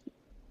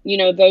 you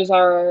know, those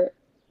are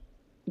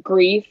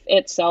grief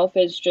itself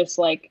is just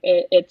like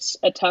it's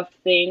a tough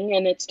thing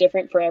and it's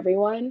different for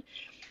everyone.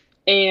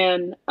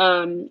 And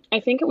I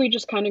think we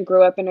just kind of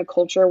grew up in a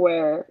culture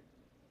where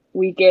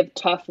we give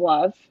tough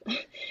love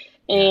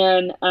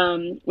and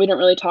we don't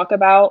really talk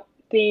about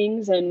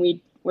things and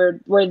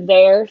we're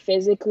there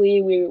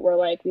physically. We're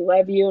like, we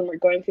love you and we're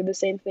going through the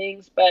same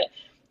things, but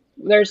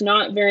there's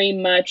not very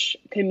much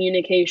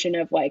communication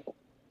of like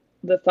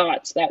the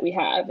thoughts that we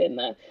have and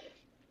the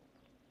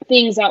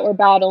things that we're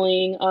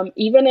battling.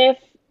 Even if,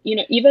 you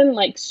know, even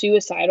like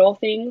suicidal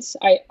things,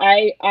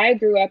 I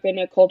grew up in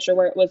a culture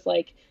where it was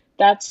like,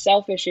 that's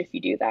selfish if you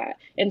do that.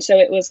 And so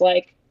it was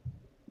like,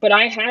 but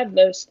I had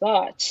those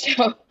thoughts.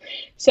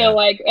 So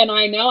like, and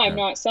I know I'm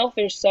not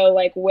selfish. So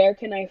like, where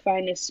can I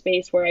find a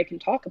space where I can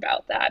talk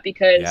about that?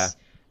 Because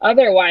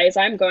otherwise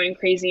I'm going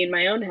crazy in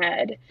my own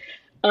head.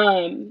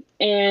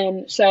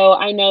 And so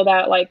I know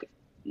that like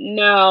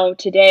now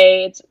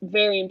today it's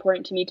very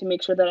important to me to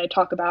make sure that I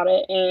talk about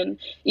it. And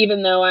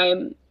even though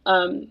I'm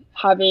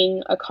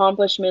having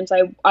accomplishments,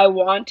 I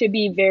want to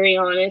be very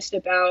honest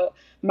about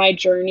my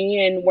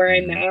journey and where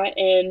I'm at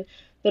and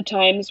the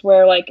times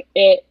where like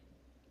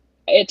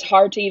it's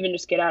hard to even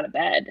just get out of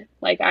bed.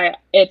 Like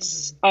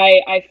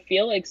I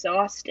feel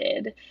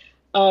exhausted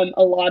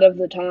a lot of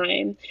the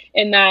time,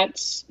 and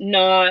that's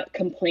not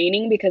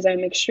complaining because I'm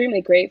extremely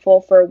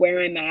grateful for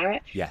where I'm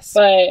at. Yes.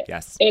 But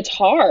yes. It's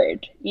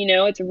hard, you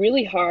know, it's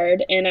really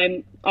hard,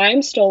 and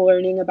I'm still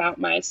learning about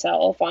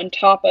myself on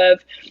top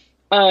of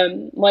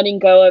letting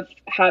go of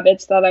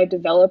habits that I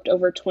developed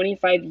over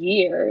 25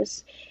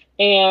 years.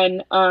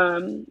 And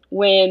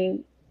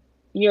when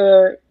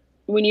you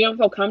don't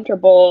feel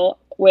comfortable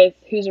with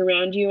who's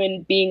around you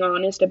and being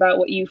honest about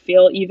what you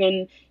feel,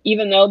 even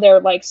though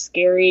they're like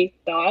scary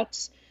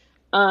thoughts,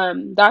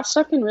 that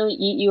stuff can really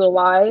eat you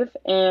alive.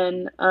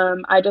 And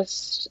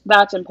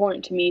that's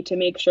important to me to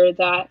make sure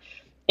that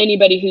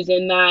anybody who's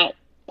in that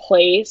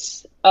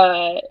place,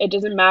 it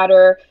doesn't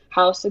matter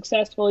how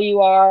successful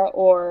you are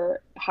or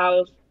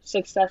how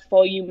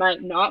successful you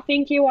might not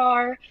think you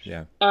are.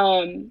 Yeah.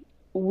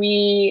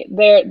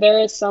 There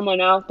is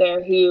someone out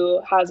there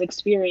who has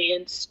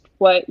experienced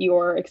what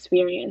you're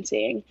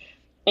experiencing,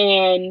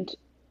 and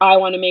I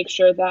want to make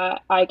sure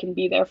that I can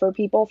be there for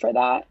people for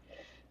that.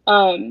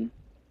 And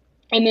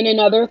then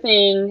another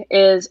thing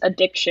is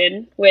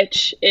addiction,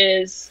 which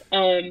is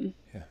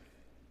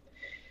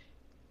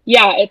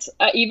it's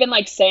even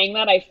like saying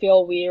that I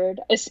feel weird,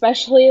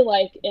 especially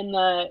like in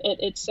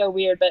it's so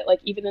weird, but like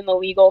even in the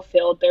legal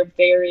field, they're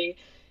very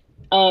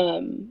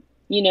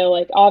you know,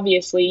 like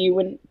obviously you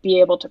wouldn't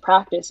be able to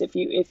practice if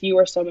you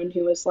were someone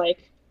who was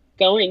like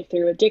going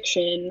through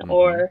addiction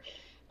or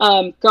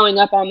growing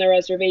up on the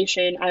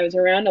reservation. I was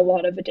around a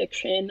lot of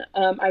addiction.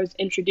 I was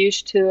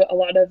introduced to a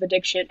lot of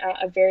addiction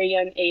at a very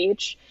young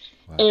age.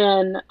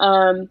 Wow.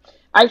 And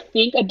I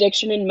think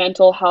addiction and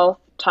mental health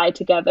tied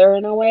together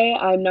in a way.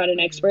 I'm not an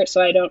expert, so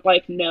I don't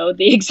like know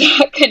the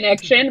exact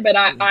connection, but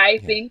I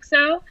think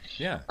so.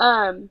 Yeah.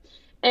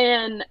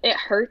 And it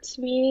hurts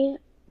me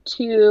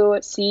to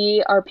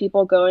see our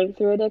people going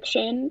through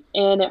addiction,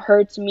 and it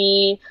hurts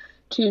me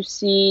to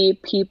see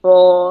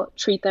people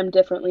treat them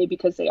differently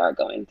because they are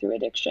going through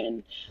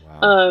addiction.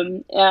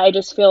 Wow. I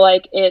just feel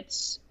like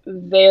it's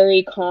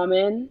very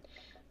common.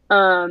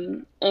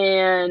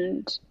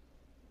 And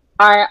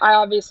I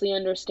obviously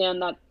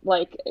understand that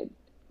like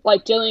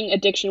dealing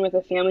addiction with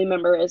a family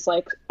member is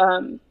like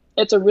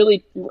it's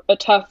a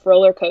tough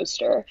roller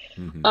coaster.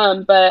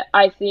 Mm-hmm. But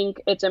I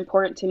think it's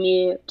important to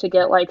me to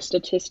get like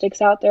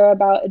statistics out there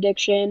about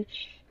addiction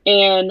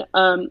and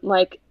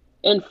like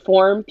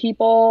inform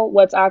people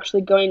what's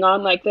actually going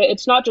on. Like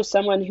it's not just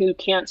someone who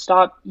can't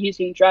stop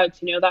using drugs,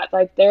 you know, that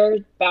like they're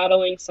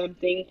battling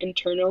something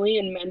internally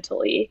and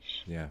mentally.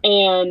 Yeah.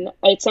 And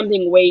it's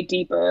something way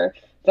deeper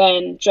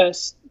than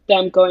just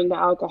them going to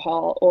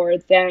alcohol or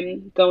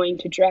them going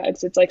to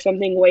drugs. It's like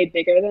something way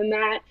bigger than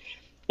that.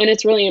 And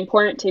it's really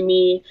important to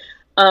me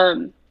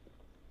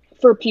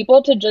for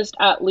people to just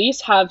at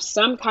least have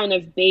some kind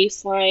of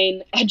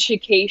baseline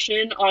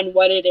education on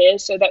what it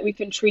is so that we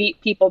can treat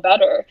people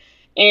better.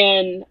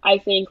 And I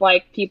think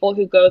like people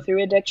who go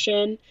through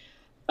addiction,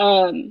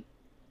 it's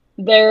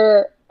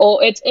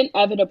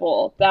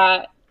inevitable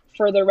that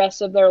for the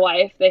rest of their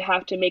life, they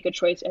have to make a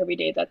choice every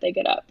day that they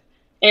get up.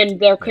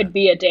 And there could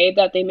be a day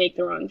that they make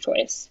the wrong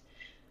choice.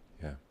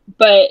 Yeah.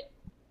 But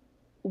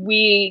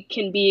we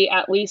can be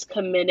at least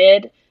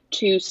committed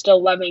to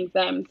still loving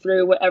them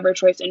through whatever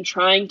choice and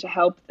trying to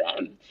help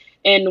them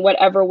in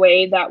whatever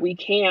way that we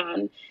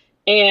can.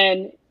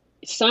 And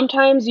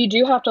sometimes you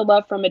do have to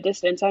love from a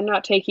distance. I'm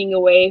not taking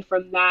away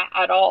from that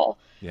at all.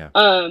 Yeah.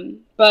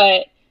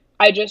 But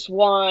I just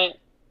want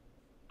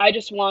the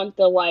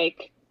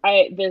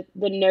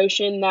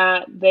notion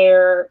that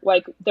they're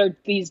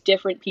these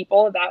different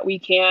people that we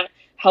can't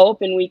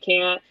help and we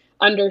can't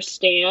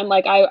understand.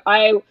 Like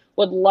I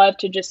would love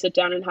to just sit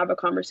down and have a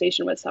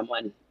conversation with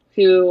someone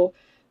who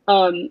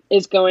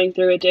is going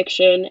through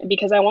addiction,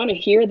 because I want to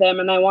hear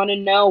them and I want to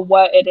know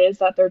what it is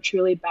that they're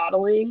truly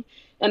battling.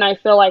 And I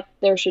feel like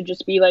there should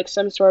just be like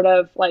some sort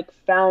of like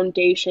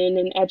foundation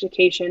and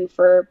education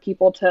for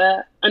people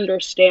to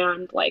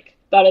understand like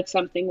that it's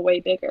something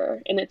way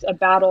bigger and it's a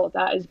battle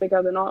that is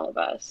bigger than all of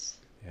us.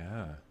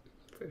 Yeah.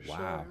 For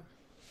Wow.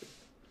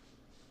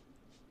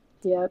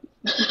 Yep.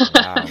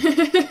 Wow.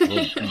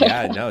 Well,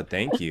 yeah, no,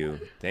 thank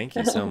you. Thank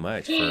you so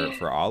much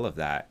for all of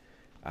that.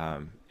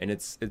 And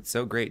it's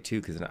so great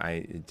too, because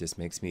it just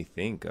makes me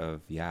think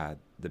of,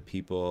 the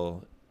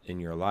people in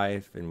your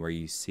life and where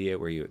you see it,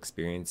 where you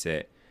experience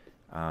it.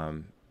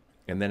 And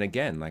then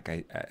again, like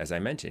as I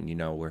mentioned, you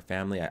know, we're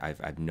family.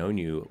 I've known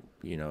you,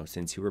 you know,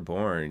 since you were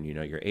born. You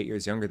know, you're 8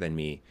 years younger than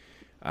me.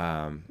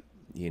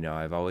 You know,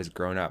 I've always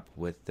grown up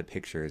with the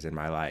pictures in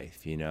my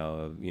life, you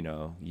know,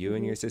 you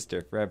and your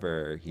sister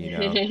forever, you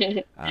know,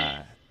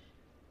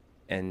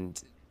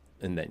 and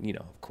then, you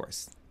know, of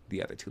course,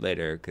 the other two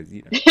later, because,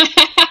 you know,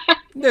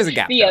 there's a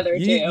gap. The other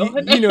two.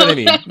 You know what I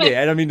mean?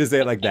 Yeah, I don't mean to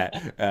say it like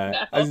that.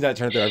 I was not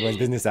trying to throw everyone's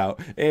business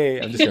out.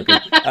 Hey, I'm just joking.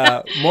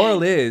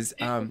 Moral is,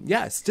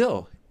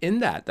 still in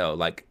that though,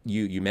 like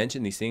you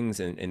mentioned these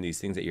things and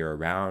these things that you're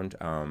around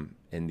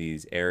in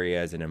these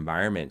areas and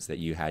environments that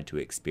you had to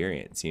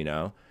experience, you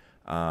know?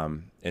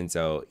 And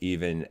so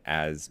even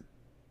as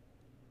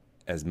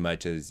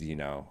much as, you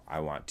know, I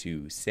want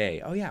to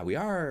say, oh yeah, we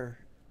are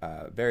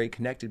very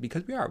connected,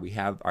 because we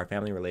have our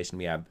family relation,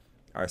 we have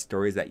our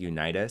stories that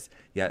unite us,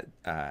 yet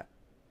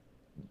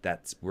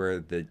that's where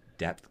the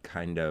depth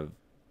kind of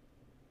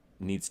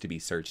needs to be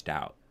searched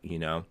out, you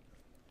know?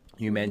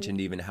 You mentioned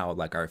even how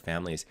like our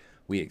families,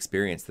 we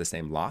experience the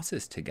same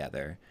losses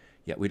together,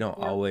 yet we don't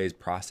always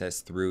process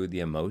through the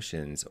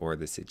emotions or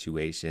the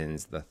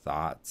situations, the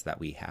thoughts that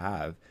we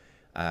have.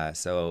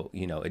 So,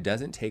 you know, it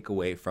doesn't take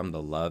away from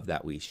the love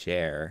that we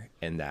share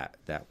and that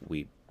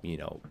we, you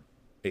know,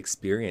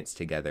 experience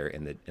together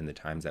in the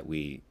times that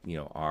we, you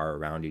know, are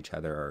around each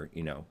other, or,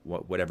 you know,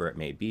 whatever it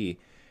may be.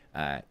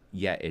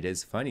 Yet it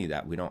is funny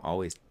that we don't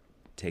always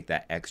take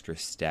that extra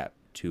step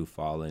to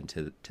fall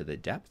into the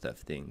depth of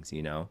things,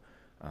 you know?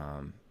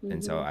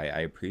 And so I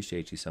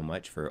appreciate you so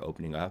much for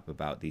opening up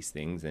about these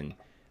things. And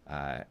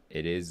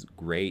it is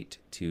great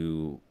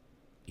to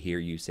hear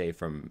you say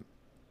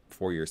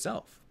for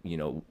yourself, you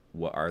know,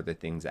 what are the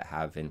things that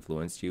have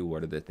influenced you?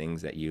 What are the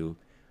things that you've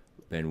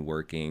been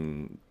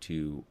working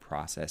to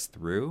process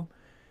through,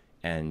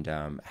 and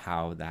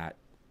how that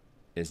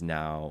is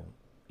now,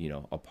 you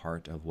know, a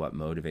part of what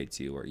motivates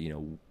you, or, you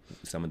know,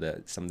 some of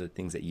the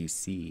things that you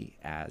see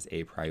as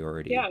a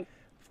priority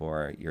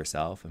for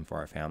yourself and for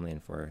our family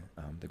and for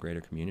the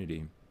greater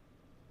community.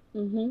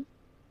 Mm-hmm.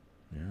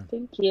 Yeah.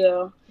 Thank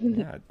you.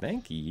 Yeah,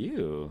 thank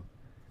you.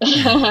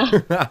 Of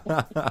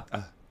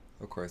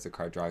course, the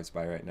car drives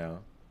by right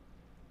now.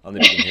 I don't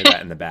know if you can hear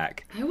that in the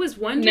back. I was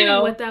wondering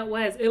No. what that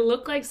was. It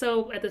looked like,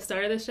 so at the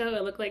start of the show,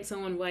 it looked like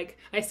someone, like,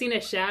 I seen a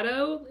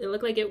shadow. It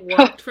looked like it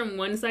walked from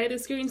one side of the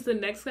screen to the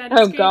next side of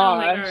the Oh, screen. I'm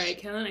like, gosh. all right,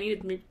 Kellen, I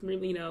need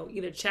to,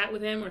 either chat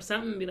with him or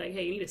something and be like,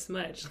 hey, you need a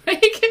smudge.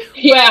 Like,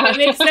 Yeah. it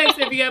makes sense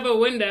if you have a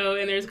window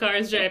and there's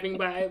cars driving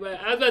by.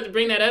 But I was about to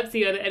bring that up to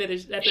you at the end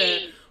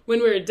of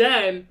when we were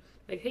done.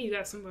 Like, hey, you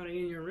got somebody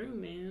in your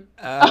room, man.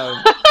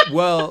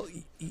 Well,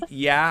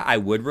 yeah, I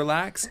would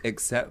relax,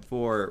 except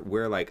for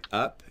we're like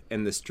up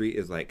and the street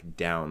is like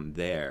down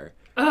there.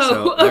 Oh,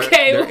 So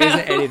okay. There wow.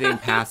 isn't anything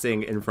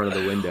passing in front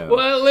of the window.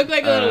 Well, it looked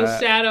like a little Uh,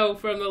 shadow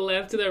from the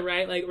left to the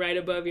right, like right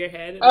above your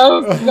head.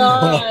 Oh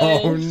gosh.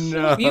 Oh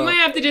no! You might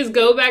have to just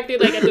go back there,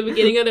 like at the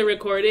beginning of the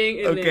recording,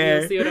 and Okay. then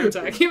you'll see what I'm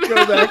talking Go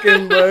about. back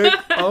and look.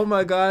 Oh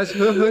my gosh,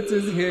 Hoots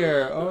is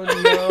here. Oh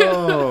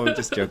no!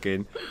 Just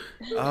joking.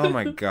 Oh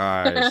my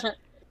gosh.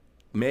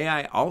 May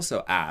I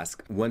also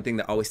ask, one thing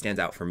that always stands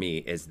out for me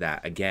is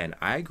that, again,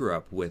 I grew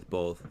up with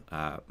both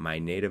my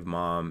native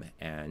mom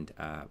and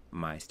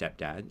my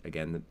stepdad.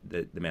 Again,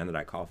 the man that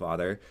I call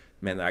father,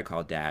 the man that I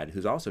call dad,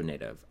 who's also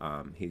native.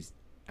 He's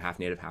half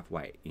native, half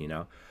white, you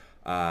know?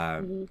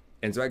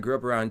 And so I grew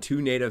up around two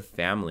native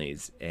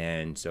families.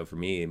 And so for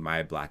me,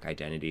 my Black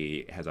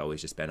identity has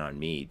always just been on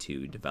me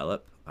to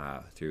develop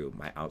through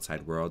my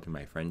outside world, through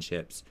my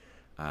friendships.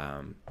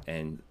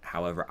 And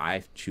however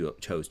I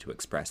chose to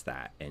express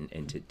that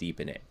and to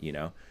deepen it, you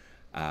know?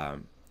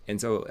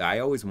 And so I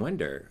always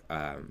wonder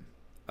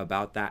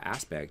about that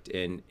aspect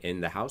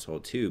in the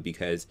household too,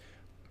 because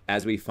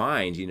as we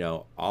find, you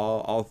know,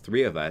 all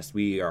three of us,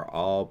 we are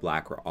all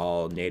Black, we're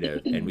all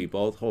native, and we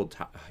both hold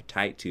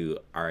tight to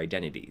our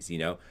identities, you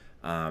know?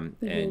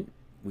 And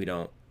we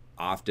don't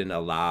often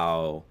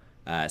allow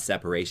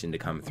separation to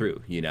come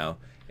through, you know?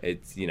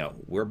 It's, you know,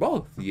 we're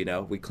both, you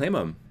know, we claim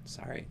them.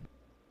 Sorry.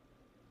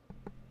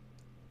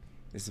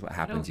 This is what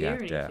happens. You hear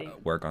have to anything.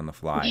 work on the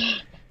fly.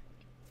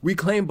 We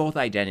claim both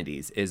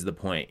identities is the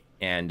point.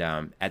 And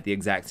at the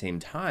exact same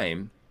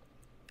time,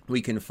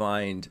 we can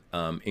find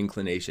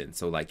inclination.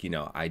 So like, you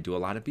know, I do a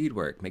lot of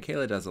beadwork.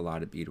 Michaela does a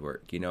lot of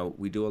beadwork. You know,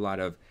 we do a lot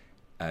of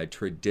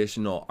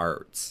traditional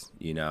arts,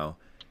 you know,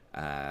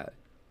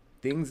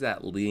 things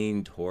that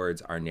lean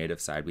towards our native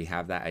side. We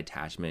have that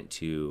attachment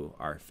to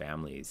our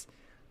families.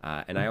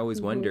 And I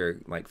always wonder,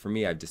 like for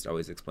me, I've just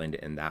always explained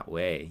it in that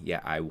way.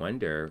 Yeah, I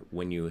wonder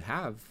when you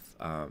have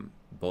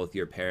both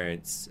your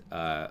parents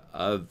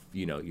of,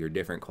 you know, your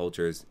different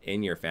cultures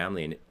in your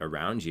family and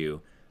around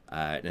you,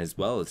 and as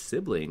well as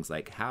siblings,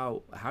 like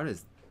how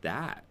does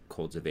that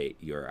cultivate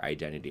your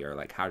identity, or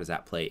like how does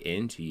that play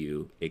into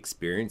you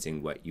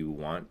experiencing what you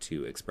want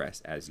to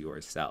express as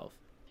yourself?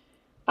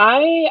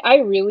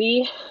 I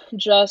really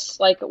just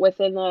like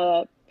within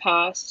the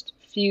past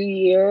few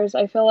years,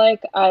 I feel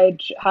like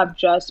have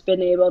just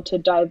been able to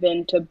dive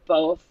into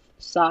both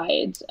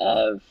sides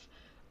of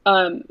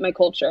my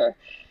culture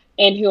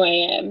and who I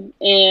am.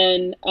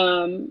 And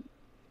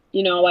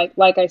you know,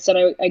 like I said,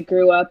 I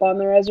grew up on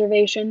the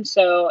reservation,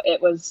 so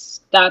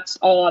that's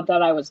all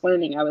that I was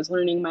learning. I was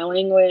learning my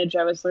language,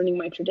 I was learning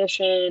my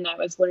tradition, I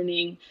was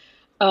learning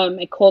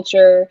my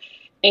culture,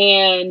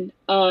 and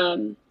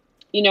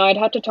you know, I'd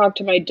have to talk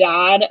to my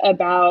dad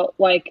about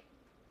like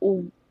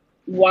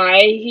why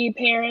he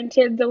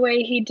parented the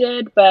way he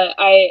did, but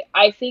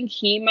I think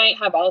he might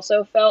have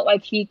also felt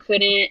like he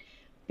couldn't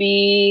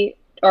be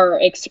or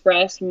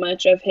express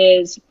much of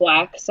his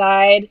Black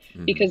side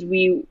because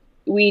I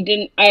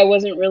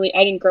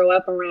didn't grow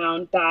up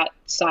around that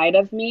side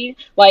of me.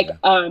 Like,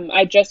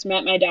 I just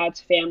met my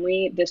dad's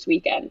family this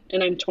weekend,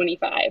 and I'm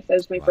 25. That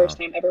was my first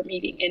time ever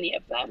meeting any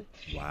of them.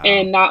 Wow.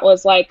 And that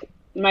was like,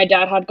 my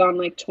dad had gone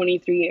like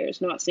 23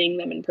 years not seeing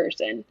them in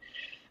person.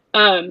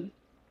 That's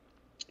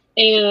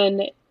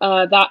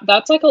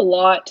like a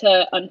lot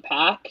to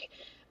unpack.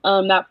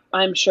 That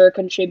I'm sure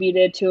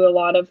contributed to a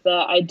lot of the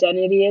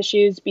identity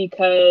issues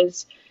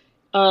because,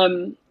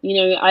 you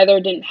know,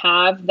 either didn't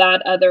have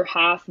that other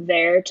half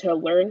there to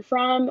learn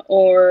from,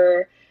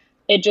 or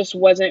it just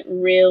wasn't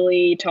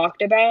really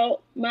talked about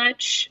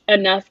much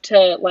enough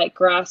to like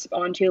grasp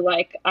onto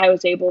like I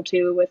was able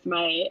to with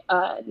my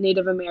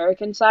Native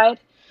American side.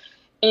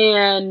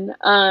 And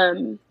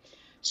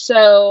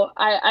so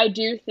I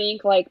do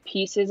think like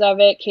pieces of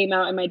it came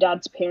out in my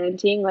dad's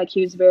parenting. Like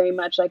he was very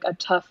much like a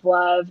tough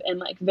love and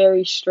like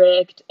very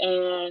strict,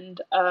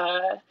 and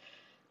I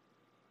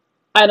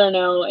don't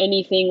know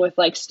anything with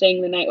like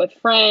staying the night with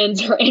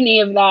friends or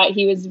any of that.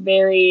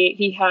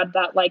 He had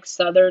that like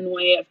Southern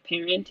way of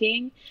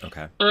parenting.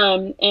 Okay.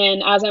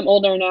 And as I'm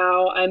older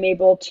now, I'm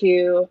able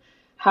to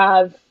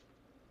have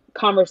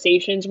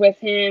conversations with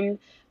him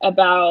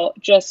about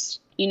just,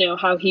 you know,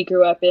 how he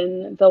grew up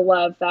in the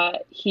love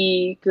that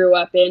he grew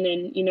up in,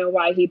 and, you know,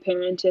 why he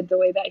parented the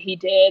way that he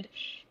did.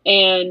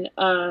 And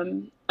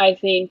I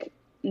think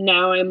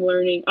now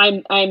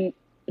I'm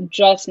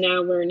just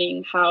now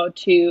learning how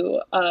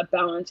to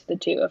balance the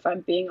two, if I'm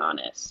being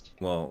honest.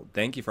 Well,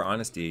 thank you for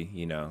honesty,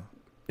 you know.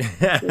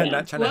 Yeah. I'm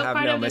not trying to What have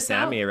part no of the Miss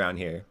Sammy South? around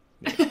here.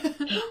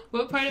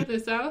 What part of the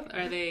South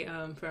are they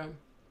from?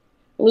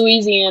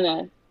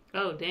 Louisiana.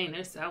 Oh, dang,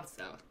 they're south.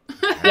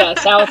 Yeah,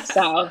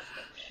 south.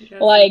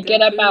 Got Like, some get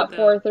good up food, at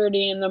though.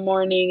 4:30 in the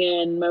morning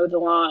and mow the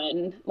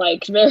lawn.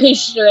 Like, very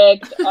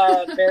strict,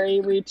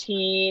 very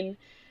routine.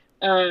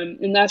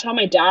 And that's how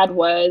my dad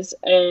was.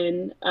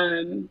 And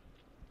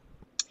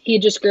he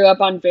just grew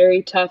up on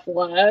very tough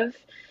love.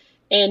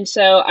 And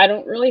so I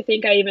don't really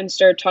think I even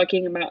started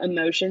talking about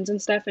emotions and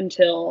stuff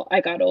until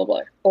I got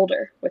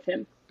older with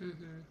him.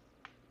 Mm-hmm.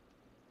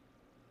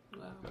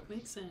 Wow,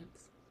 makes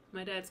sense.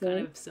 My dad's Yeah.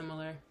 kind of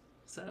similar,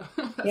 so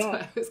that's Yeah. why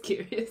I was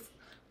curious.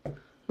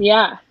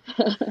 Yeah.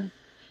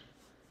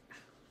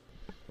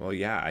 Well,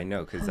 yeah, I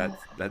know, because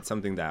that's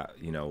something that,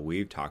 you know,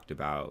 we've talked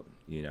about,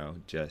 you know,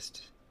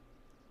 just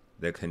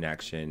the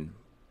connection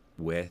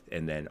with,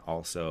 and then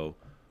also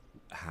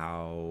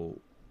how,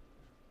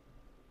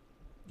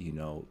 you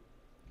know,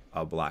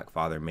 a Black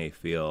father may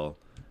feel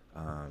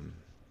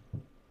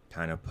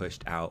kind of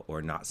pushed out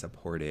or not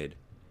supported,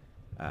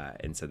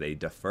 and so they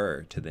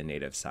defer to the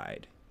Native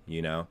side,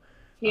 you know.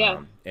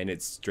 Yeah. And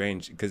it's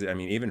strange because, I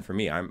mean, even for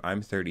me,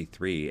 I'm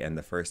 33, and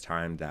the first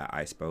time that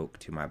I spoke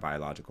to my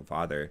biological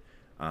father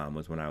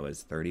was when I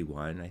was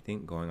 31, I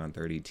think, going on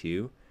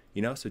 32,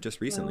 you know, so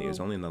just recently. It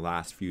was only in the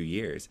last few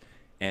years.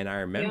 And I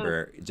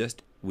remember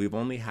we've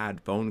only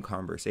had phone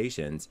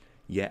conversations,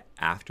 yet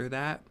after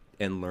that,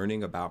 and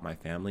learning about my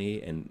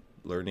family and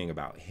learning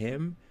about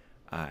him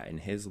and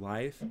his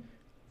life,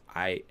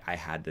 I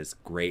had this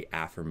great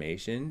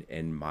affirmation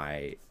in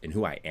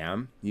who I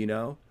am, you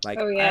know, like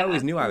Oh, I yeah.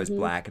 always knew I was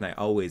Black, and I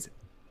always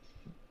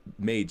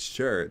made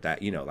sure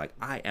that, you know, like,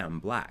 I am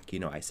Black, you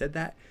know, I said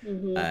that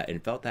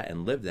and felt that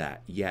and lived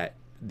that. Yet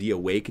the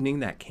awakening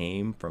that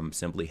came from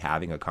simply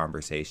having a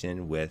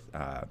conversation with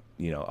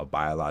you know, a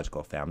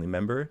biological family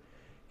member,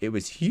 it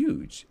was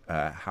huge.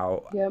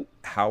 How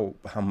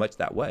much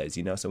that was,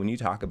 you know. So when you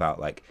talk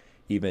about, like,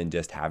 even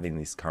just having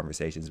these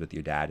conversations with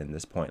your dad in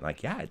this point,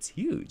 like, yeah, it's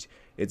huge,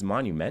 it's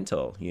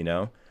monumental, you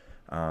know.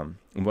 And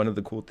one of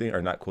the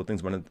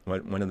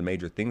one of the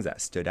major things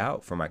that stood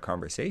out from my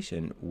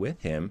conversation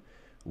with him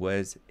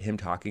was him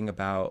talking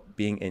about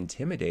being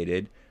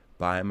intimidated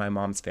by my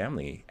mom's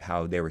family,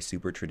 how they were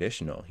super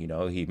traditional. You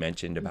know, he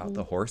mentioned about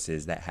the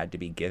horses that had to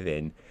be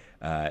given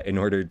in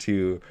order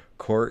to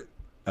court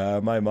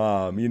my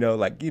mom, you know,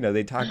 like, you know,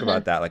 they talk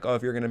about that, like, oh,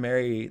 if you're going to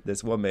marry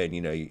this woman,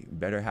 you know, you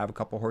better have a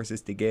couple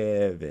horses to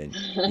give, and,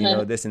 you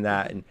know, this and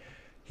that. And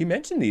he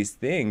mentioned these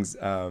things.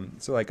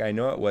 So, like, I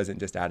know it wasn't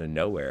just out of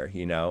nowhere,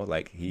 you know,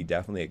 like, he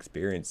definitely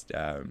experienced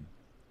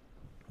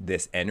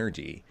this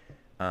energy,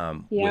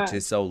 which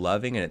is so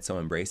loving, and it's so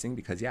embracing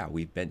because, yeah,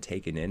 we've been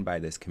taken in by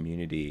this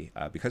community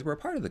because we're a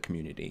part of the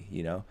community,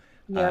 you know.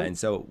 And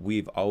so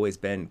we've always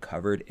been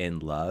covered in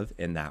love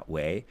in that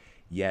way.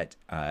 Yet,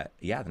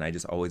 then I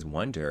just always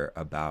wonder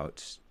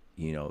about,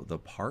 you know, the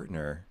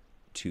partner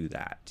to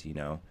that, you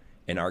know.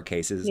 In our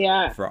cases,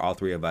 for all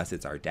three of us,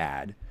 it's our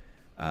dad.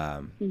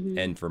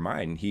 And for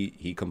mine,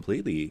 he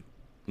completely,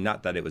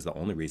 not that it was the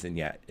only reason,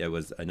 yet it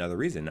was another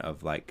reason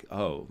of, like,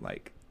 oh,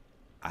 like,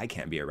 I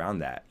can't be around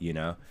that, you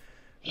know.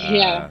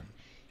 Yeah.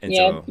 And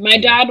Yeah. so, My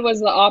dad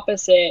was the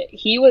opposite.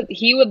 He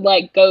would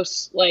like go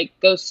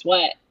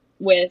sweat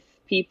with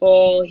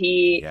people.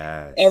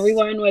 yes,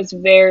 Everyone was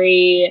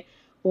very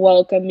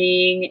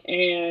welcoming,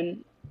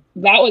 and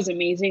that was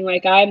amazing.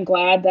 Like, I'm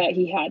glad that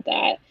he had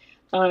that.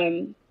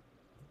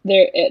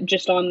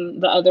 Just on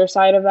the other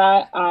side of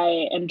that,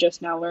 I am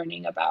just now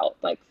learning about,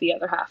 like, the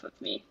other half of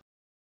me.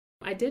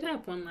 I did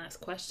have one last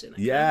question.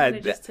 Yeah, I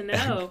wanted just to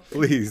know.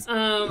 please.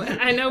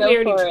 I know Go we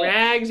already for it.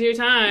 dragged your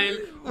time.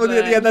 Well,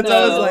 but yeah, that's what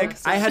I was No. like.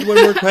 I had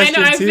one more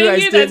question I too. I figured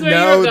just that's didn't where you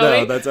know were though.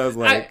 going. That's what I was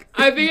like.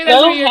 I figured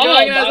that's Go where you're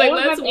going, and I was ahead. like, I don't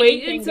let's have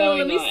wait anything until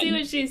let me going see on.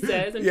 what she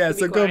says. And Yeah, be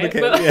so go, quiet.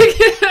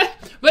 Michaela.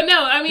 But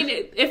no, I mean,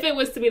 if it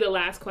was to be the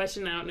last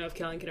question, I don't know if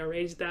Kellen can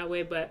arrange it that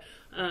way, but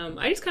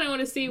I just kind of want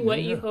to see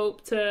what you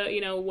hope to,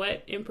 you know,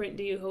 what imprint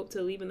do you hope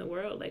to leave in the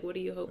world? Like, what do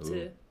you hope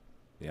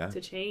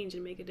to change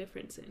and make a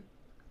difference in?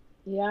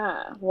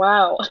 Yeah.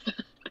 Wow.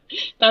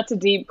 That's a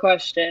deep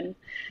question.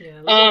 Yeah,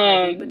 a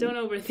little heavy, but don't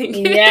overthink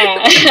it. Yeah.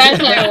 I was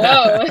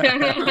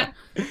like,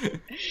 whoa.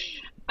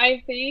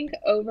 I think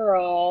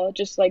overall,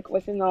 just like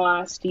within the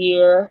last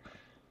year,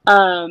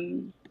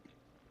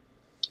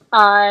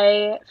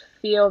 I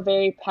feel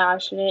very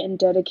passionate and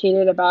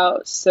dedicated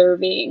about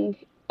serving.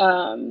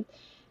 And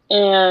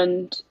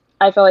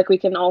I feel like we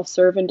can all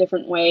serve in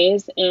different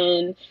ways.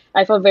 And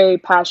I feel very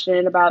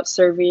passionate about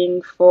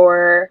serving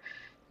for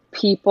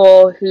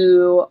people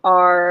who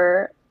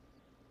are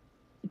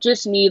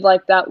just need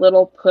like that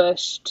little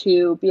push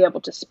to be able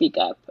to speak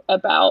up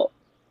about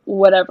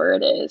whatever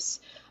it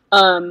is.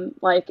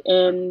 Like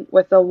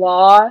with the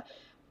law,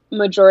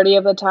 majority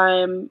of the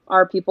time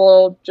our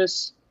people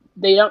just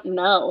they don't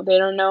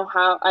know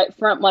how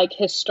from like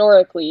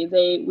historically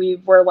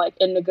we were like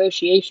in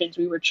negotiations,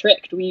 we were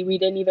tricked, we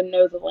didn't even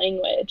know the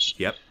language.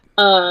 Yep.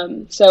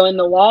 So in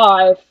the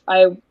law,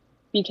 I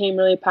became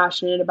really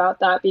passionate about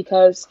that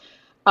because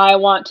I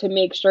want to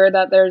make sure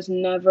that there's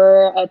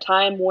never a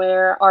time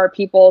where our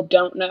people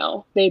don't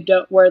know. They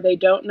don't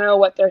know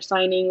what they're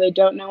signing. They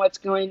don't know what's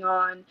going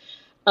on.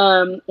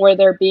 where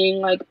they're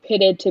being like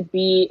pitted to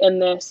be in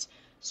this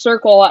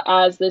circle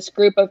as this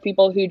group of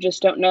people who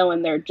just don't know,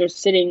 and they're just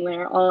sitting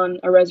there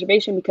on a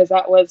reservation, because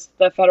that was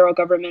the federal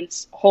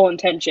government's whole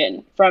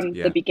intention from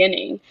the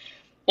beginning.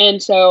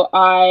 And so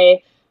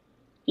I,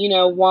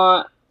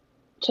 want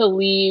to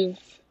leave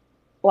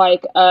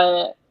like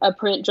a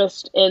print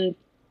just in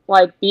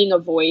like being a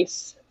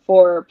voice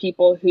for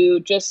people who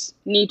just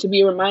need to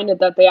be reminded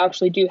that they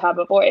actually do have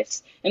a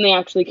voice and they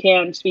actually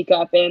can speak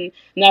up. And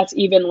that's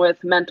even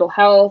with mental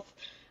health.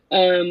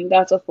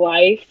 That's with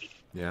life.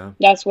 Yeah.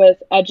 That's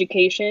with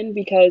education,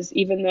 because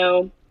even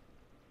though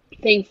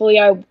thankfully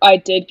I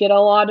did get a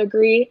law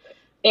degree,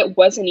 it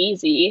wasn't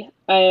easy.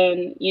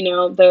 And,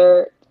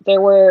 it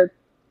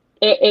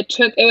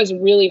was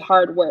really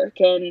hard work,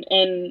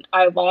 and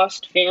I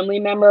lost family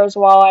members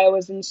while I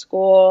was in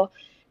school.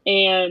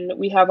 And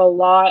we have a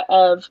lot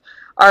of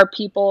our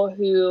people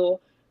who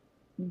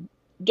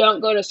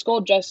don't go to school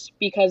just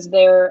because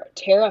they're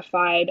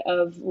terrified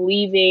of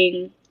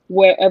leaving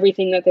where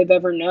everything that they've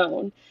ever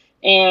known.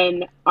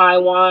 And I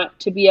want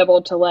to be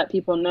able to let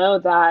people know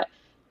that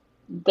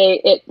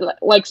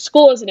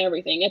school isn't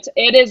everything.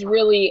 It is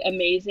really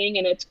amazing,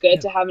 and it's good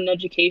to have an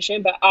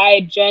education, but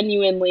I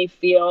genuinely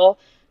feel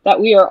that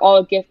we are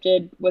all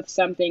gifted with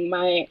something.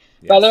 My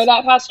brother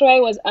that passed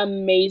away was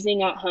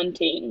amazing at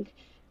hunting,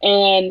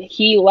 and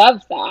he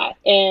loved that,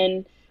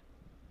 and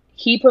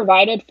he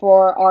provided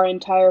for our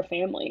entire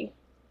family,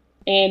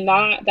 and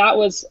that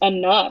was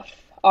enough.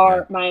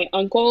 My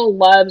uncle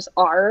loves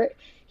art.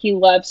 He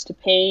loves to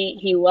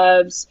paint. He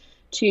loves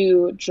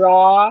to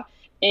draw.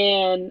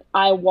 And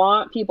I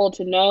want people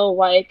to know,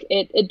 like,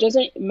 it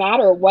doesn't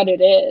matter what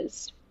it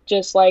is.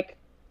 Just like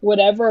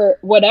whatever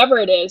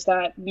it is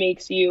that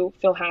makes you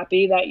feel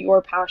happy, that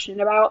you're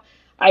passionate about.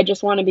 I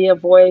just want to be a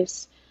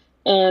voice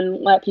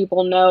and let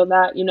people know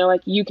that,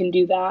 like, you can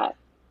do that.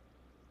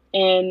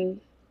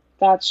 And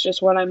that's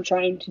just what I'm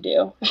trying to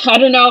do. I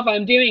don't know if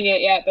I'm doing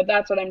it yet, but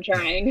that's what I'm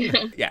trying.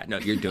 Yeah, no,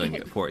 you're doing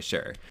it for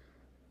sure.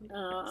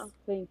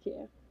 Thank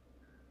you.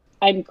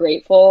 I'm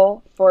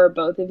grateful for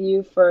both of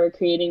you for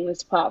creating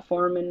this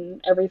platform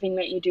and everything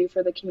that you do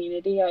for the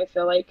community. I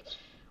feel like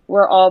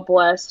we're all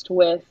blessed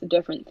with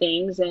different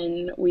things,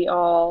 and we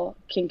all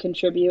can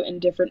contribute in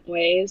different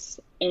ways,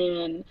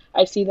 and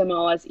I see them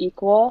all as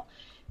equal.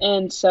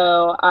 And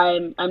so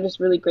I'm just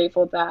really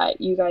grateful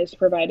that you guys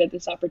provided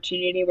this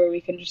opportunity where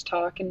we can just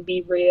talk and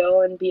be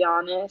real and be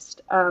honest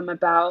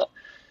about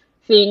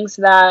things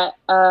that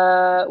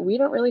we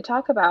don't really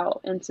talk about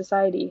in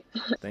society.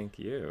 Thank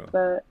you.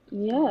 But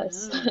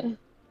yes. Yeah.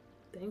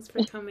 Thanks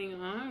for coming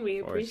on. We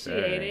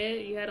appreciate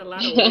it. You had a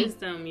lot of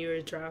wisdom you were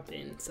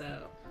dropping,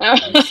 so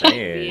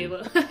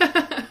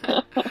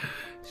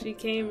she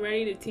came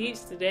ready to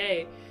teach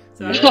today.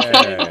 So I'm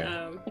excited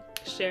to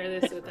share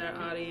this with our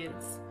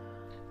audience.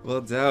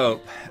 Well,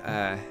 dope.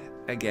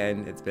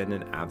 Again, it's been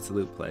an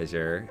absolute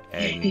pleasure,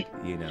 and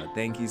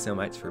thank you so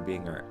much for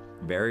being our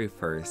very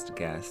first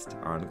guest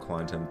on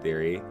Quantum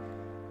Theory.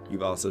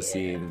 You've also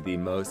seen the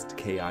most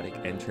chaotic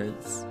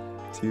entrance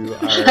to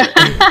our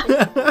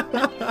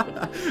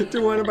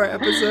to one of our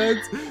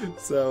episodes.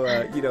 So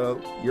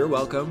you're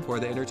welcome for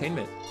the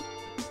entertainment.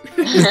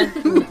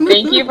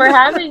 Thank you for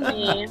having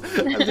me.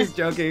 I'm just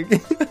joking.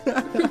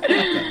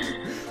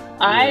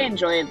 I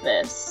enjoyed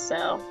this,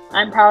 so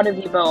I'm proud of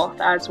you both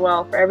as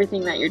well for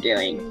everything that you're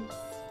doing.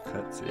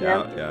 Cuts you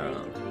out, yeah.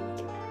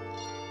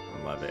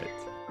 I love it.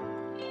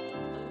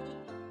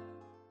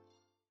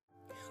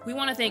 We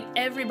want to thank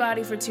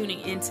everybody for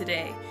tuning in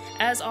today.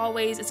 As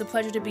always, it's a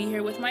pleasure to be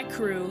here with my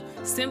crew,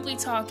 simply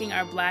talking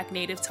our Black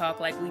Native talk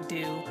like we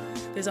do.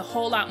 There's a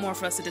whole lot more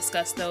for us to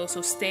discuss though,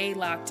 so stay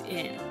locked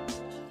in.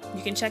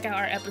 You can check out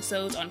our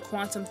episodes on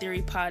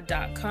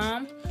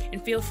quantumtheorypod.com,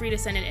 and feel free to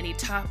send in any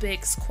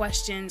topics,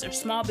 questions, or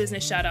small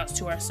business shoutouts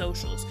to our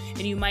socials,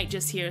 and you might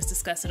just hear us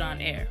discuss it on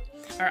air.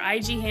 Our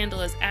IG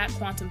handle is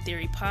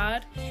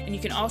 @quantumtheorypod, and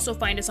you can also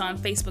find us on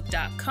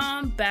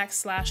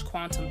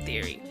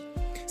facebook.com/quantumtheory.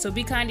 So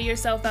be kind to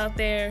yourself out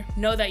there,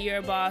 know that you're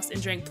a boss, and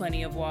drink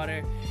plenty of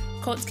water.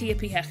 Kotski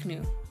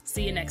Pihechnu.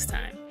 See you next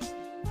time.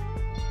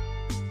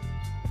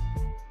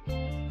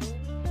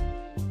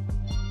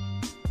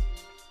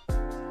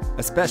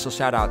 A special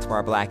shout out to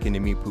our Black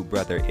Inimipu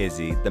brother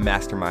Izzy, the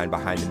mastermind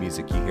behind the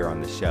music you hear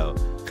on the show.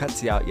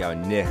 Katsiao Yao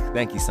Nich.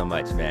 Thank you so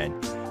much, man.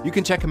 You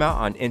can check him out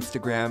on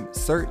Instagram.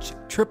 Search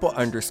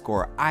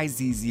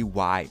 _IZZY_.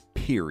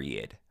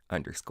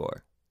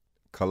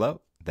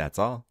 Kalo, that's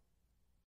all.